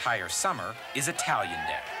of the entire summer is Italian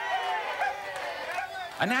Day.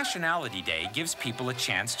 A nationality day gives people a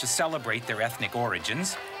chance to celebrate their ethnic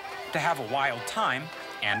origins, to have a wild time,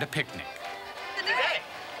 and a picnic. Today.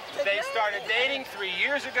 They started dating 3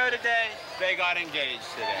 years ago today. They got engaged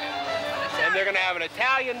today. And they're going to have an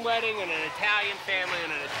Italian wedding and an Italian family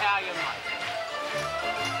and an Italian life.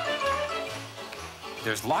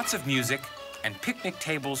 There's lots of music and picnic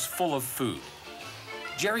tables full of food.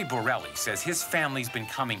 Jerry Borelli says his family's been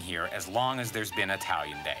coming here as long as there's been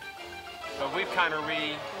Italian Day. But we've kind of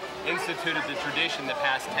reinstituted the tradition the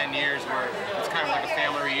past 10 years where it's kind of like a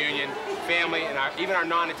family reunion. Family and even our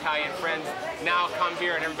non-Italian friends now come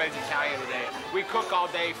here and everybody's Italian today. We cook all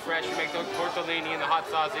day fresh. We make the tortellini and the hot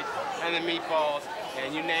sausage and the meatballs,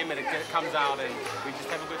 and you name it, it comes out, and we just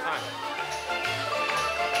have a good time.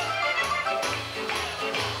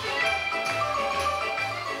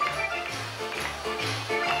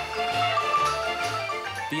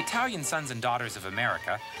 The Italian Sons and Daughters of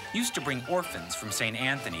America used to bring orphans from St.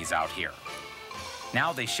 Anthony's out here.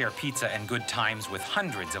 Now they share pizza and good times with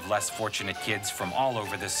hundreds of less fortunate kids from all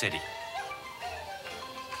over the city.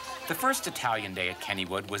 The first Italian Day at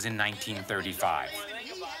Kennywood was in 1935.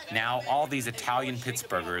 Now all these Italian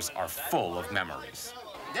Pittsburghers are full of memories.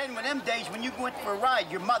 Then in them days when you went for a ride,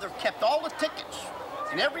 your mother kept all the tickets.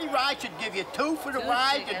 And every ride should give you 2 for the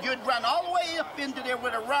ride, and you'd run all the way up into there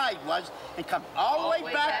where the ride was and come all the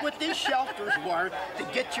way back with these shelters were to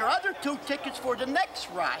get your other 2 tickets for the next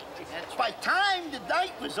ride. By the time the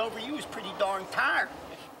night was over, you was pretty darn tired.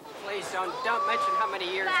 Please don't mention how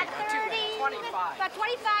many years About ago. 25. About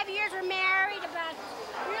 25 years we're married,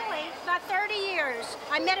 about 30 years.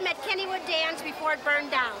 I met him at Kennywood Dance before it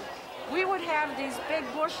burned down. We would have these big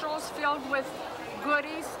bushels filled with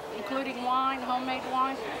goodies, including wine, homemade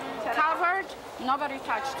wine, covered. Nobody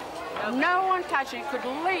touched it. No one touched it. Could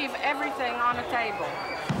leave everything on a table.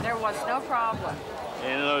 There was no problem.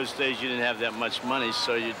 In those days, you didn't have that much money,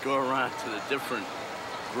 so you'd go around to the different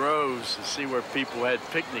groves to see where people had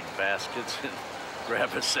picnic baskets and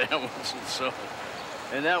grab a sandwich and so on.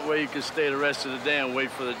 And that way you could stay the rest of the day and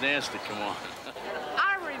wait for the dance to come on.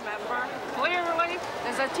 I remember clearly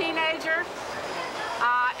as a teenager,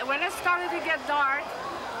 when it started to get dark,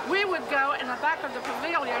 we would go in the back of the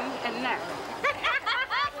pavilion and neck.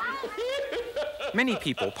 Many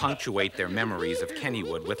people punctuate their memories of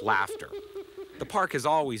Kennywood with laughter. The park has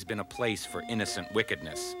always been a place for innocent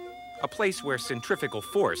wickedness, a place where centrifugal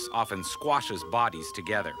force often squashes bodies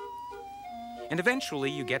together. And eventually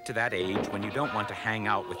you get to that age when you don't want to hang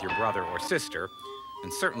out with your brother or sister,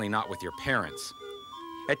 and certainly not with your parents.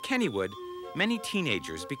 At Kennywood, many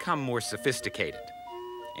teenagers become more sophisticated.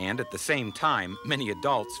 And at the same time, many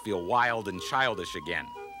adults feel wild and childish again.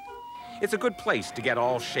 It's a good place to get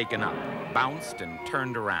all shaken up, bounced and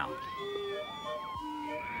turned around.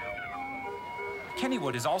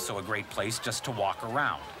 Kennywood is also a great place just to walk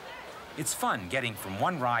around. It's fun getting from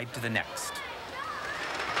one ride to the next.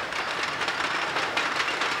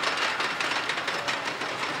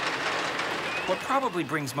 What probably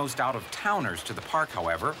brings most out-of-towners to the park,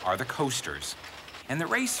 however, are the coasters. And the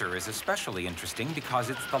Racer is especially interesting because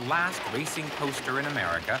it's the last racing coaster in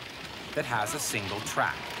America that has a single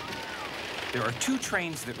track. There are 2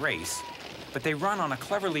 trains that race, but they run on a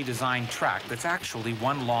cleverly designed track that's actually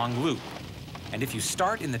one long loop. And if you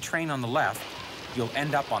start in the train on the left, you'll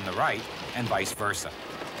end up on the right, and vice versa.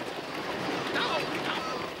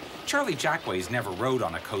 Charlie Jackways never rode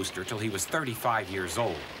on a coaster till he was 35 years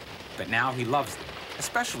old, but now he loves them,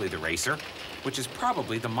 especially the Racer, which is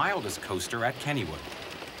probably the mildest coaster at Kennywood.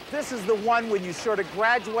 This is the one when you sort of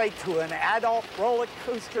graduate to an adult roller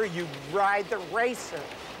coaster, you ride the Racer.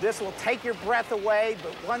 This will take your breath away,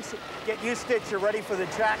 but once you get used to it, you're ready for the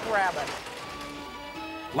Jackrabbit.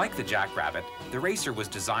 Like the Jackrabbit, the Racer was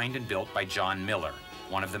designed and built by John Miller,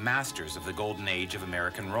 one of the masters of the golden age of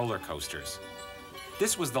American roller coasters.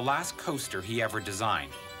 This was the last coaster he ever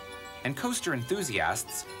designed, and coaster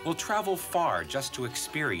enthusiasts will travel far just to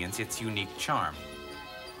experience its unique charm.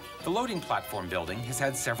 The loading platform building has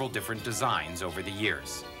had several different designs over the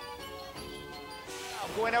years.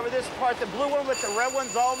 Going over this part, the blue one with the red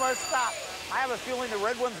one's almost stopped. I have a feeling the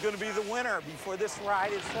red one's going to be the winner before this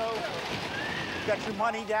ride is over. Got your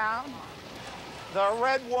money down? The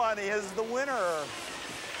red one is the winner.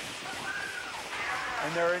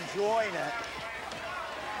 And they're enjoying it.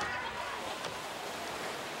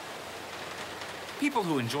 People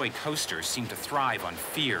who enjoy coasters seem to thrive on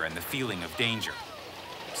fear and the feeling of danger.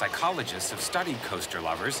 Psychologists have studied coaster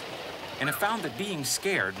lovers and have found that being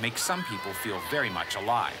scared makes some people feel very much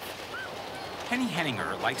alive. Henny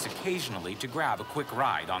Henninger likes occasionally to grab a quick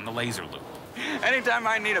ride on the laser loop. Anytime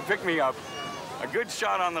I need a pick-me-up, a good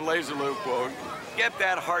shot on the laser loop will get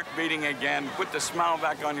that heart beating again, put the smile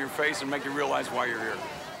back on your face, and make you realize why you're here.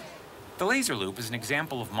 The laser loop is an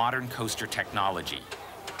example of modern coaster technology.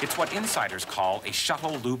 It's what insiders call a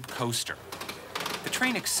shuttle loop coaster. The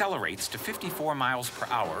train accelerates to 54 miles per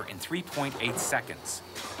hour in 3.8 seconds,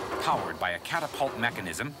 powered by a catapult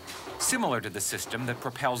mechanism similar to the system that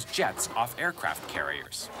propels jets off aircraft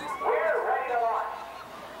carriers. We're ready to launch.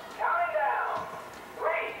 Counting down. 3,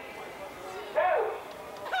 2,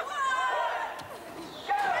 1,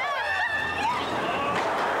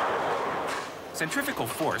 go! Centrifugal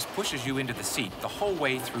force pushes you into the seat the whole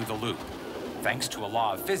way through the loop, thanks to a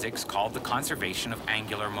law of physics called the conservation of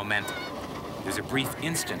angular momentum. There's a brief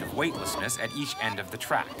instant of weightlessness at each end of the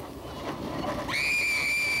track.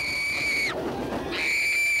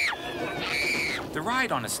 The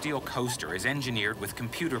ride on a steel coaster is engineered with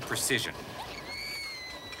computer precision.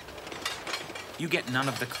 You get none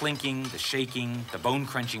of the clinking, the shaking, the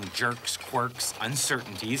bone-crunching jerks, quirks,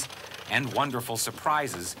 uncertainties, and wonderful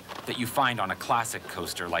surprises that you find on a classic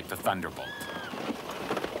coaster like the Thunderbolt.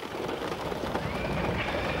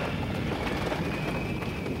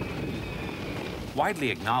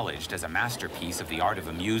 Widely acknowledged as a masterpiece of the art of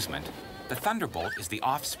amusement, the Thunderbolt is the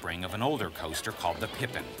offspring of an older coaster called the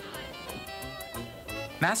Pippin.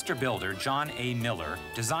 Master builder John A. Miller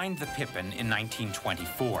designed the Pippin in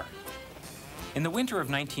 1924. In the winter of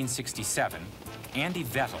 1967, Andy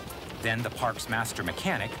Vettel, then the park's master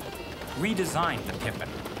mechanic, redesigned the Pippin.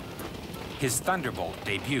 His Thunderbolt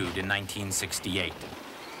debuted in 1968.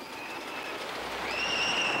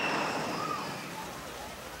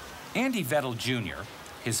 Andy Vettel Jr.,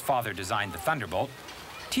 his father designed the Thunderbolt,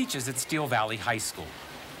 teaches at Steel Valley High School.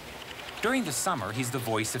 During the summer, he's the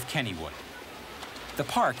voice of Kennywood. The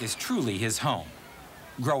park is truly his home.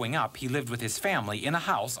 Growing up, he lived with his family in a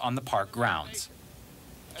house on the park grounds.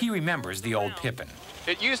 He remembers the old Pippin.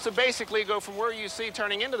 It used to basically go from where you see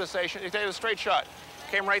turning into the station, it did a straight shot,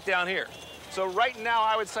 came right down here. So right now,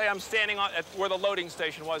 I would say I'm standing at where the loading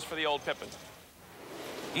station was for the old Pippin.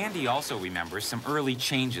 Andy also remembers some early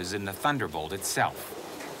changes in the Thunderbolt itself.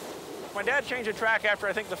 My dad changed the track after,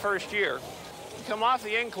 I think, the first year. You come off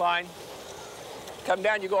the incline, come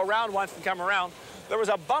down, you go around once and come around. There was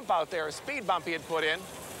a bump out there, a speed bump he had put in,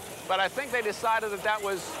 but I think they decided that that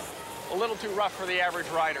was a little too rough for the average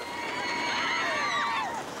rider.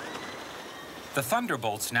 The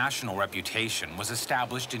Thunderbolt's national reputation was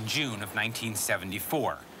established in June of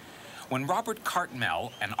 1974, when Robert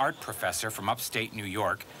Cartmel, an art professor from upstate New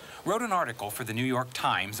York, wrote an article for the New York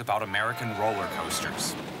Times about American roller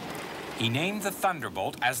coasters. He named the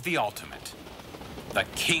Thunderbolt as the ultimate, the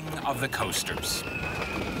king of the coasters.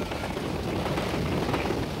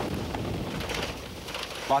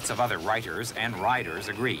 Lots of other writers and riders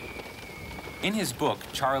agree. In his book,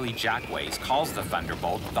 Charlie Jackways calls the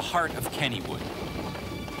Thunderbolt the heart of Kennywood.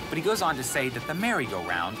 But he goes on to say that the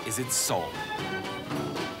merry-go-round is its soul.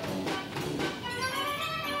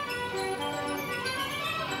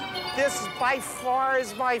 This by far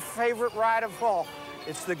is my favorite ride of all.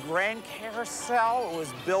 It's the Grand Carousel. It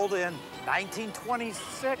was built in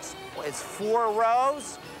 1926. It's 4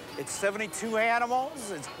 rows. It's 72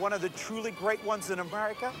 animals. It's one of the truly great ones in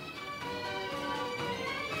America.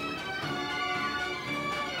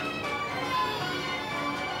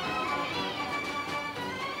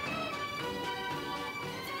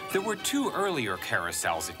 There were 2 earlier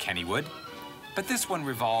carousels at Kennywood, but this one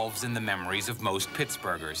revolves in the memories of most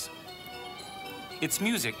Pittsburghers. Its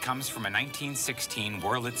music comes from a 1916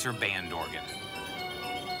 Wurlitzer band organ.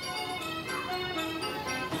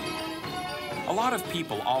 A lot of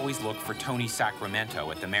people always look for Tony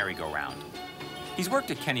Sacramento at the merry-go-round. He's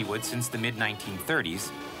worked at Kennywood since the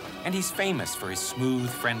mid-1930s, and he's famous for his smooth,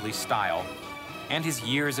 friendly style and his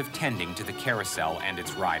years of tending to the carousel and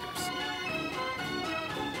its riders.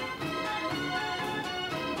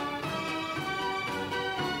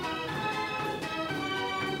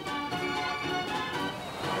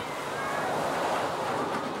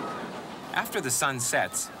 After the sun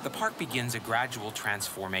sets, the park begins a gradual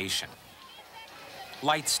transformation.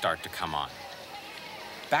 Lights start to come on.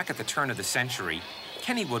 Back at the turn of the century,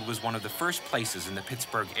 Kennywood was one of the first places in the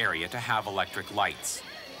Pittsburgh area to have electric lights.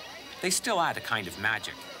 They still add a kind of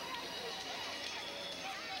magic.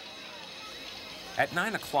 At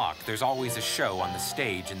 9 o'clock, there's always a show on the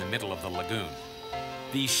stage in the middle of the lagoon.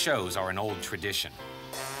 These shows are an old tradition.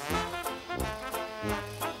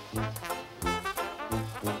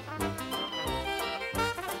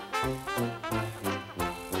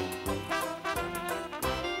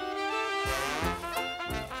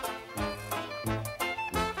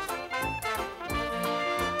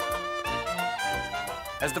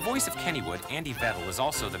 As the voice of Kennywood, Andy Vettel is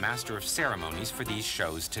also the master of ceremonies for these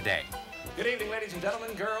shows today. Good evening, ladies and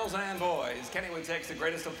gentlemen, girls and boys. Kennywood takes the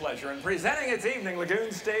greatest of pleasure in presenting its evening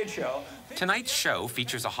Lagoon stage show. Tonight's show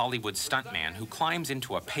features a Hollywood stuntman who climbs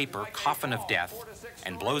into a paper coffin of death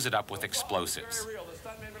and blows it up with explosives.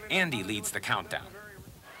 Andy leads the countdown.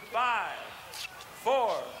 5,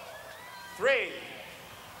 4, 3,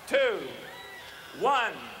 2,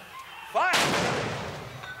 1, fire!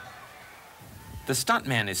 The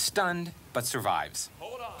stuntman is stunned, but survives.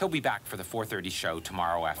 He'll be back for the 4:30 show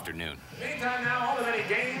tomorrow afternoon. Meantime now, all the many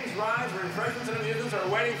games, rides, refreshments, and amusements are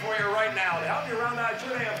waiting for you right now to help you round out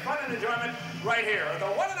your day of fun and enjoyment right here at the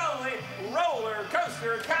one and only roller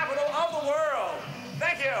coaster capital of the world.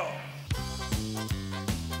 Thank you.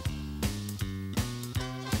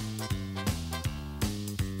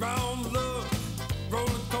 Round the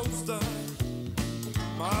roller coaster,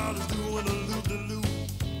 my heart is doing a loop-de-loop.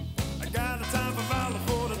 I got a time for valor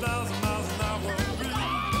 40,000 miles an hour.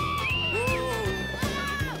 Whoa,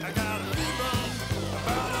 I got a fever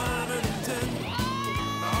about 110.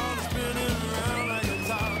 My heart is spinning around like a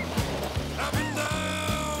top. Up and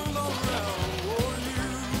down, all around,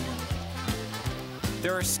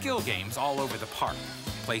 There are skill games all over the park.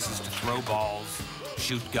 Places to throw balls,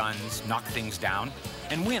 shoot guns, knock things down,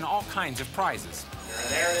 and win all kinds of prizes. And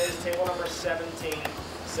there it is, table number 17.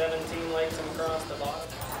 17 legs across the bottom.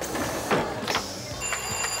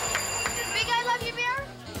 Big I love you, bear?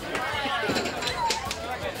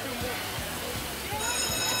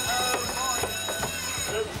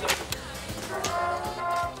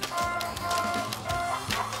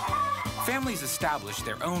 Families establish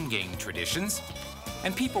their own game traditions,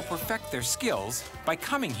 and people perfect their skills by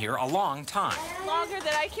coming here a long time. Longer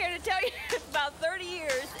than I care to tell you. It's about 30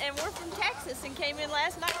 years, and we're from Texas and came in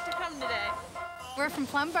last night to come today. We're from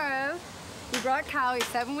Plumboro. We brought Kyle, he's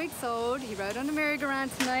 7 weeks old. He rode on the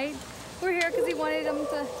merry-go-round tonight. We're here because he wanted him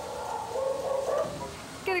to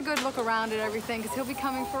get a good look around at everything, because he'll be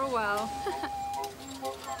coming for a while.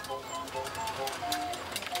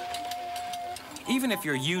 Even if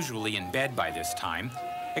you're usually in bed by this time,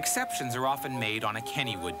 exceptions are often made on a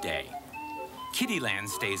Kennywood day. Kiddyland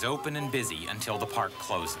stays open and busy until the park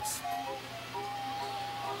closes.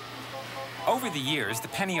 Over the years, the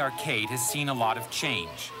Penny Arcade has seen a lot of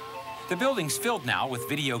change. The building's filled now with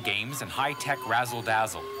video games and high-tech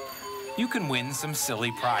razzle-dazzle. You can win some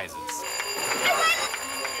silly prizes.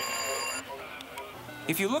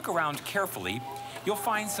 If you look around carefully, you'll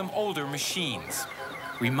find some older machines,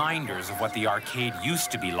 reminders of what the arcade used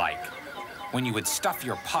to be like, when you would stuff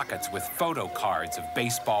your pockets with photo cards of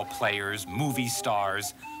baseball players, movie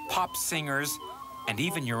stars, pop singers, and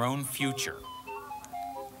even your own future.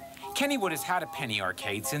 Kennywood has had a penny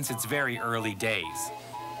arcade since its very early days.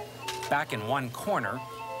 Back in one corner,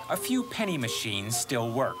 a few penny machines still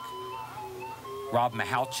work. Rob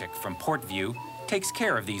Mihalchik from Portview takes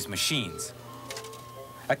care of these machines.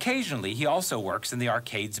 Occasionally, he also works in the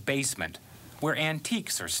arcade's basement, where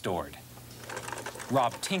antiques are stored.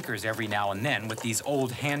 Rob tinkers every now and then with these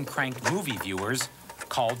old hand-cranked movie viewers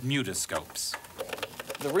called mutoscopes.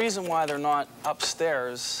 The reason why they're not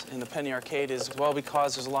upstairs in the Penny Arcade is, well,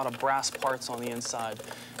 because there's a lot of brass parts on the inside.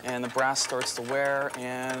 And the brass starts to wear,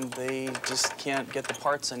 and they just can't get the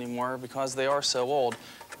parts anymore because they are so old.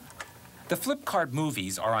 The flip card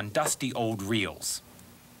movies are on dusty old reels.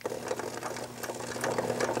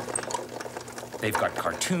 They've got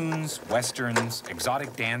cartoons, westerns,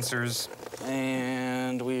 exotic dancers.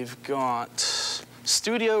 And we've got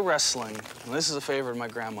studio wrestling. And this is a favorite of my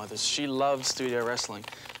grandmother's. She loved studio wrestling.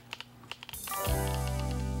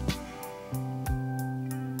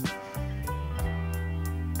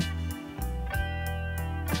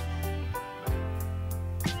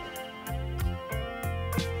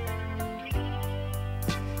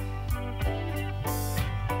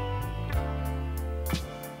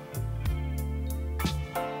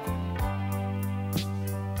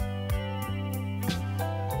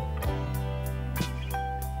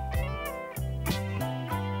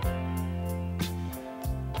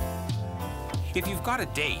 If you've got a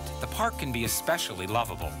date, the park can be especially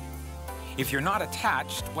lovable. If you're not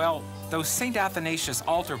attached, well, those St. Athanasius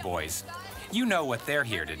altar boys, you know what they're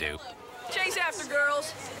here to do. Chase after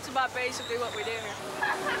girls. It's about basically what we do here.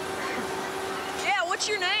 Yeah, what's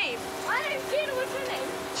your name? My name's Gina. What's your name?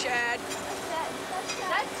 Chad.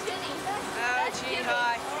 That's Ginny. Oh, gee,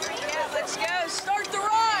 hi. Yeah, let's go. Start the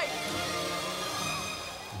ride.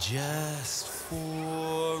 just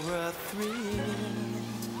for a thrill.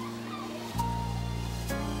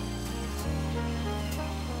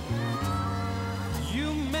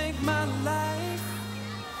 You make my life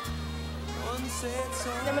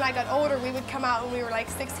Then when I got older, we would come out when we were like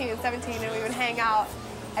 16 and 17, and we would hang out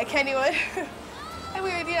at Kennywood. And we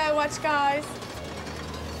would, you know, watch guys.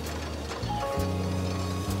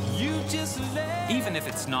 Even if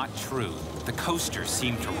it's not true, the coasters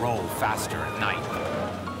seem to roll faster at night.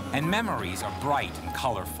 And memories are bright and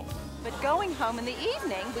colorful. But going home in the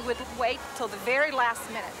evening, we would wait till the very last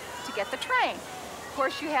minute to get the train. Of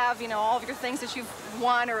course, you have, you know, all of your things that you've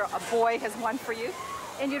won or a boy has won for you.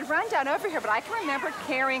 And you'd run down over here, but I can remember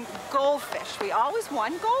carrying goldfish. We always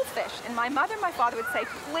won goldfish. And my mother and my father would say,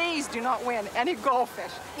 please do not win any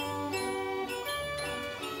goldfish.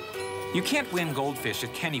 You can't win goldfish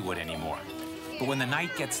at Kennywood anymore. But when the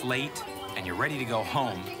night gets late and you're ready to go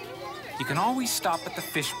home, you can always stop at the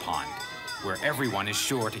fish pond, where everyone is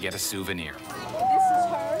sure to get a souvenir. This is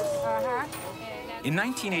hers? Uh-huh. In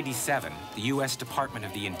 1987, the U.S. Department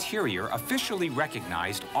of the Interior officially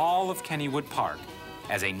recognized all of Kennywood Park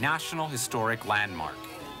as a National Historic Landmark.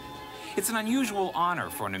 It's an unusual honor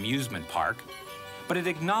for an amusement park, but it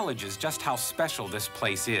acknowledges just how special this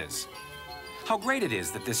place is. How great it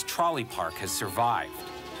is that this trolley park has survived.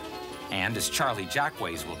 And as Charlie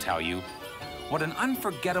Jackways will tell you, what an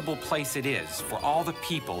unforgettable place it is for all the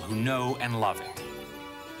people who know and love it.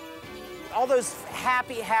 All those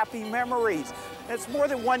happy, happy memories. It's more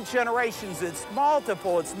than one generation, it's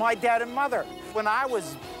multiple. It's my dad and mother. When I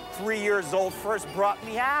was 3 years old, first brought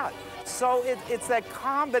me out. So it's that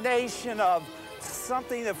combination of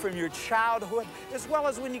something that from your childhood, as well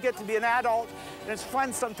as when you get to be an adult. And it's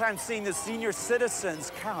fun sometimes seeing the senior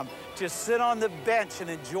citizens come, just sit on the bench and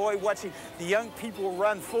enjoy watching the young people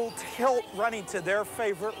run full tilt, running to their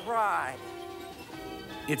favorite ride.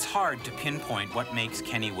 It's hard to pinpoint what makes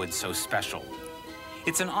Kennywood so special.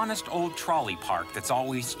 It's an honest old trolley park that's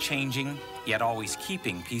always changing, yet always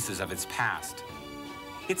keeping pieces of its past.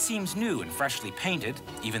 It seems new and freshly painted,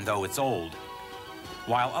 even though it's old.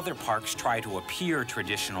 While other parks try to appear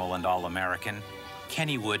traditional and all-American,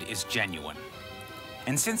 Kennywood is genuine.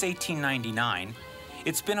 And since 1899,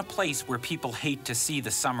 it's been a place where people hate to see the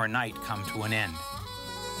summer night come to an end.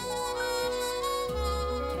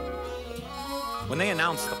 When they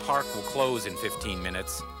announce the park will close in 15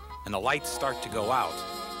 minutes and the lights start to go out,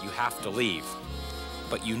 you have to leave.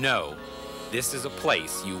 But you know, this is a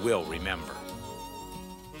place you will remember.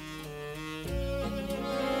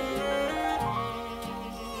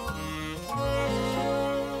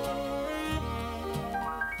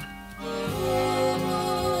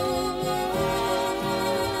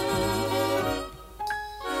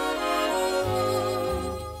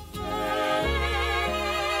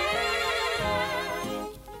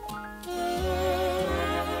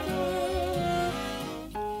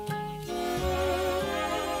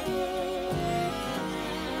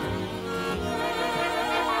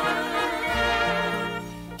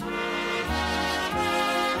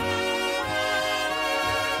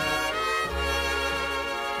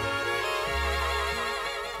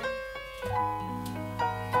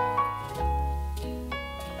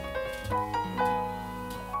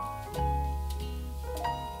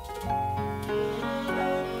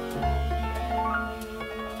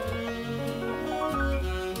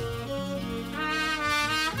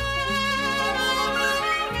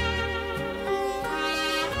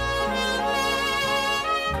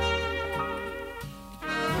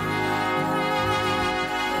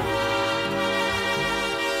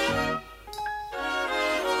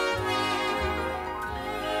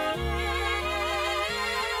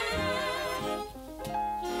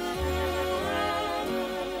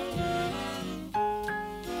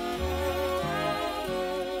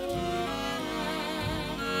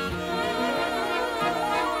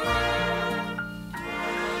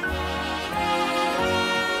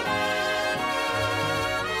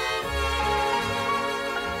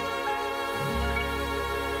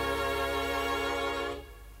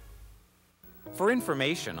 For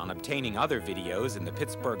information on obtaining other videos in the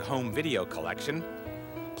Pittsburgh Home Video Collection,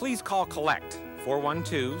 please call Collect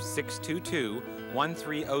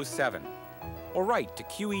 412-622-1307 or write to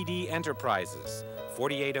QED Enterprises,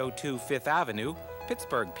 4802 Fifth Avenue,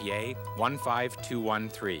 Pittsburgh, PA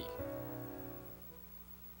 15213.